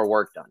gotten more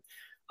work done.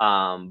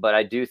 But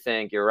I do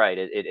think you're right.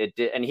 It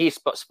did. And he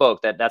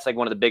spoke that's like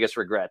one of the biggest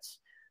regrets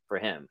for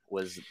him,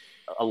 was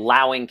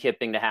allowing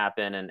kipping to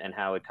happen, and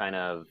how it kind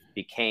of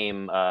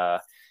became,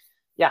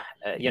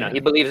 he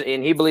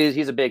believes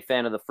he's a big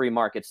fan of the free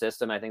market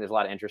system. I think there's a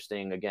lot of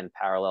interesting, again,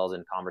 parallels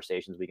and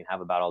conversations we can have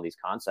about all these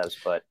concepts.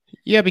 But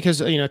yeah,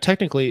 because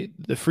technically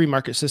the free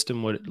market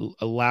system would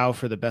allow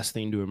for the best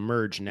thing to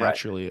emerge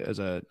naturally as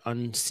an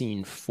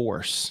unseen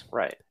force.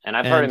 Right. And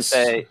I've heard him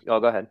say, "Oh,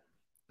 go ahead."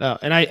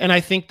 And I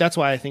think that's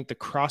why I think the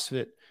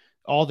CrossFit,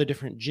 all the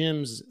different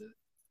gyms,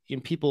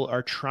 people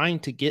are trying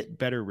to get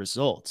better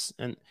results,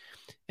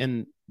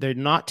 and they're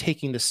not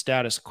taking the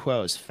status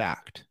quo as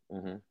fact.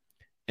 Mm-hmm.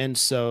 And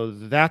so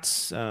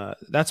that's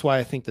why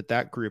I think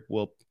that group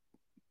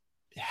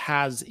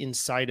has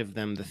inside of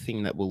them the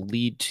thing that will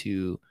lead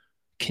to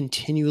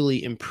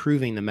continually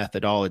improving the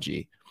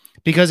methodology,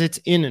 because it's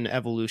in an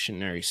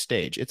evolutionary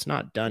stage. It's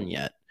not done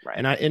yet.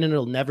 Right. And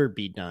it'll never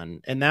be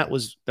done. And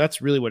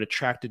that's really what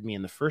attracted me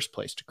in the first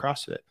place to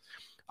CrossFit.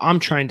 I'm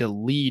trying to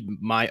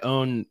lead my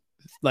own,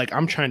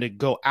 I'm trying to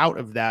go out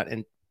of that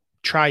and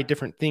try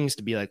different things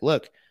to be like,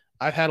 look,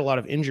 I've had a lot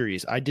of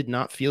injuries. I did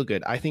not feel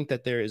good. I think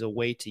that there is a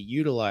way to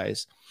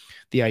utilize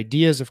the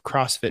ideas of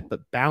CrossFit,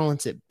 but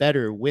balance it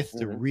better with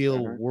the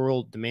real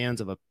world demands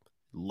of a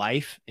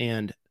life.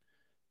 And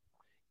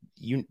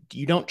you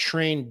don't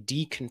train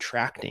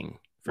decontracting,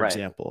 for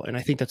example. And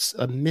I think that's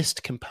a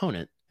missed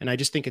component. And I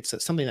just think it's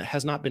something that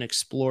has not been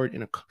explored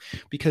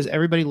because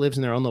everybody lives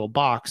in their own little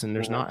box, and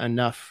there's not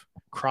enough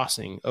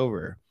crossing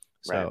over.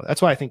 So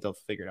that's why I think they'll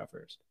figure it out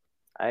first.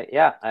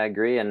 I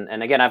agree.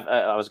 And again,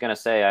 I was going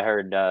to say, I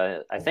heard,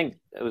 I think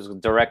it was a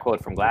direct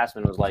quote from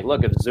Glassman, was like,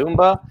 look, if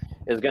Zumba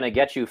is going to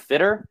get you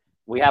fitter,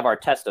 we have our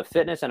test of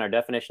fitness and our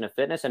definition of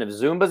fitness. And if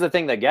Zumba is the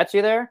thing that gets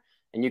you there,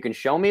 and you can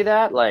show me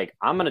that, like,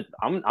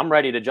 I'm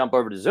ready to jump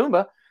over to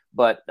Zumba,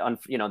 but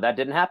that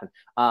didn't happen.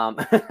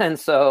 And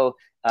so,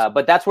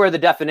 but that's where the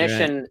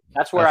definition,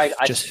 that's where I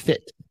just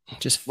fit.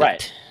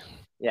 Right.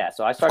 Yeah.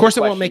 So I started. Of course,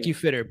 it won't make you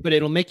fitter, but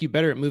it'll make you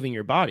better at moving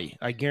your body.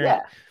 I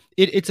guarantee. Yeah.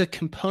 It's a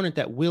component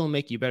that will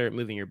make you better at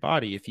moving your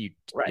body if you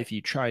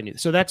try new.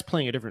 So that's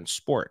playing a different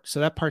sport.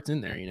 So that part's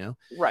in there,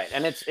 Right.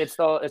 And it's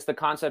the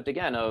concept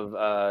again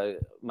of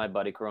my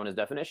buddy Corona's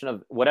definition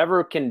of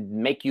whatever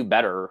can make you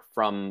better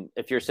from,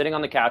 if you're sitting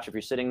on the couch, if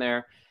you're sitting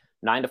there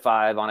 9 to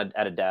 5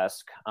 at a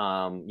desk,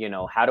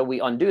 how do we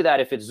undo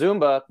that? If it's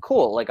Zumba,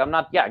 cool. Like, I'm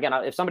not, again,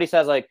 if somebody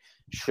says like,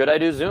 should I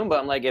do Zumba?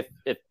 I'm like, if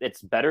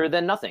it's better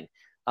than nothing.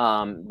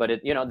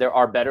 But there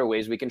are better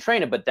ways we can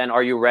train it. But then,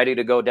 are you ready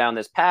to go down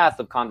this path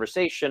of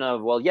conversation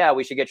of, well, yeah,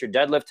 we should get your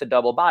deadlift to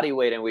double body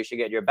weight, and we should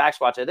get your back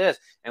squat to this,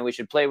 and we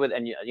should play with,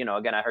 and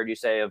again, I heard you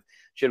say of,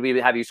 should we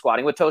have you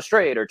squatting with toes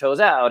straight or toes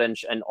out, and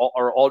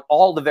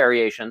all the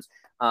variations,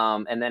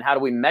 and then how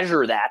do we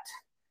measure that?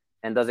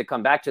 And does it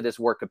come back to this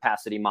work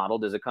capacity model?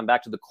 Does it come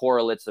back to the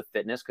correlates of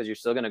fitness? Because you're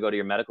still going to go to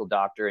your medical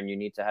doctor, and you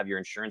need to have your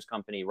insurance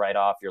company write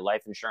off your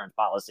life insurance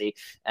policy.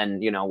 And,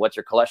 what's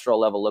your cholesterol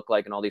level look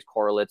like, and all these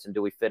correlates, and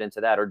do we fit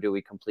into that? Or do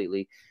we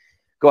completely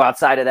go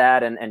outside of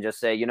that and just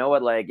say,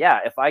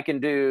 if I can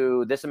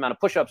do this amount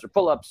of push-ups or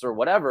pull-ups or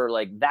whatever,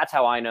 like, that's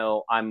how I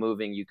know I'm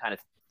moving. You kind of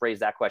phrase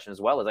that question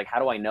as well, as like, how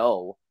do I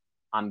know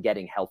I'm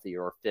getting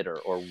healthier or fitter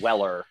or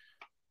weller?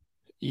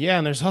 Yeah,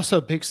 and there's also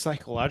a big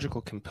psychological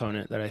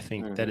component that I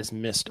think that is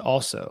missed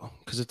also,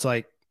 because it's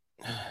like,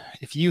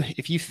 if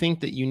you think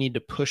that you need to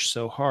push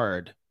so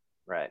hard,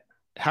 right?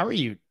 How are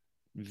you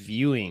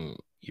viewing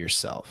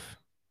yourself?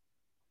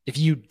 If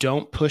you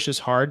don't push as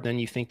hard, then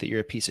you think that you're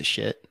a piece of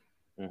shit,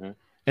 and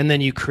then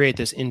you create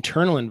this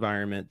internal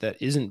environment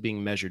that isn't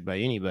being measured by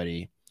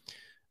anybody.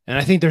 And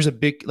I think there's a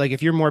big, like,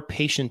 if you're more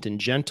patient and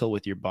gentle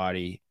with your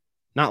body,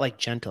 not like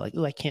gentle, like,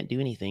 oh, I can't do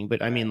anything,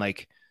 but I mean,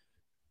 like,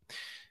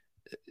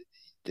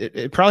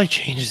 it probably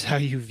changes how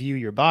you view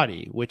your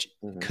body, which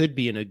could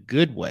be in a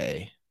good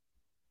way.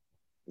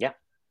 Yeah.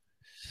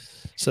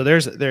 So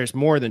there's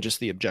more than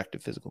just the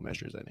objective physical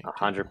measures, I think.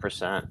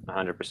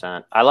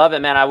 100%. I love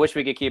it, man. I wish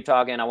we could keep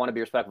talking. I want to be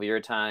respectful of your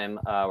time.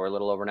 We're a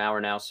little over an hour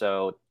now.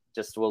 So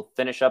we'll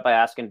finish up by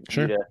asking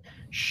you to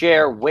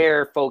share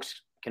where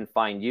folks can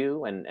find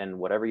you and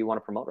whatever you want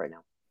to promote right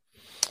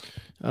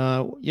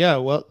now.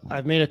 Well,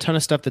 I've made a ton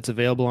of stuff that's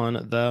available on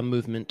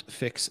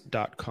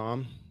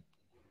themovementfix.com.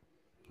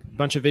 A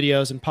bunch of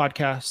videos and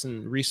podcasts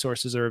and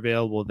resources are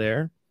available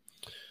there.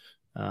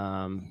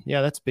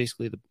 That's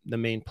basically the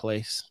main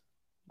place.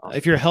 Awesome.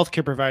 If you're a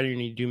healthcare provider and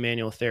you do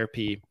manual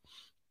therapy,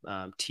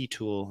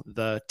 T-Tool,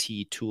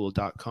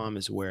 ttool.com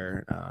is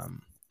where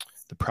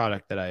the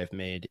product that I have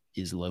made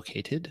is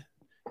located.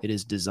 It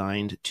is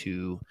designed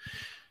to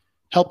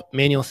help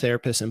manual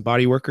therapists and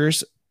body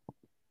workers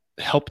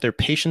help their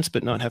patients,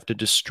 but not have to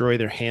destroy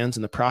their hands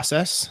in the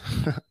process.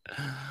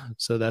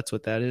 So that's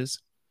what that is.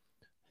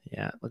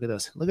 Yeah, look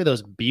at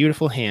those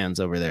beautiful hands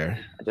over there.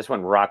 I just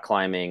went rock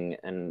climbing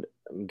and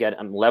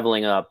I'm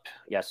leveling up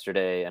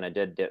yesterday, and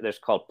there's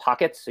called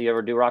pockets. So you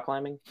ever do rock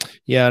climbing?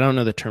 Yeah, I don't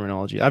know the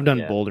terminology. I've done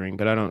bouldering,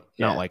 but I don't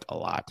not like a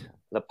lot.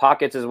 The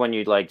pockets is when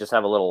you like just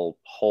have a little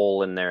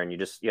hole in there, and you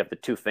have the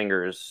two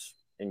fingers,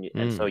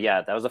 and so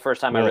that was the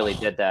first time I really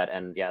did that.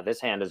 And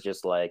this hand is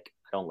just like,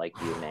 I don't like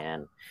you,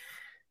 man.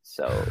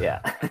 So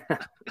yeah.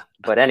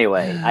 But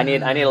anyway, I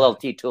need a little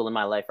tea tool in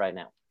my life right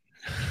now.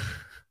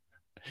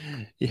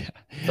 Yeah.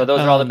 So those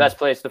are all the best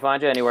places to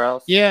find you. Anywhere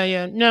else?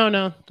 Yeah.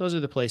 No, those are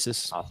the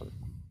places. Awesome.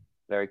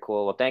 Very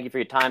cool. Well, thank you for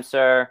your time,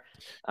 sir.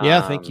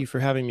 Yeah, thank you for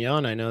having me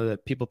on. I know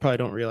that people probably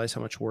don't realize how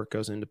much work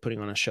goes into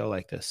putting on a show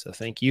like this. So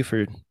thank you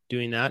for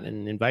doing that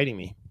and inviting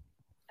me.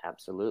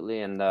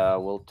 Absolutely. And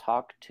we'll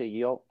talk to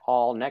you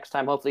all next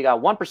time. Hopefully you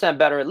got 1%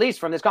 better, at least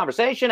from this conversation.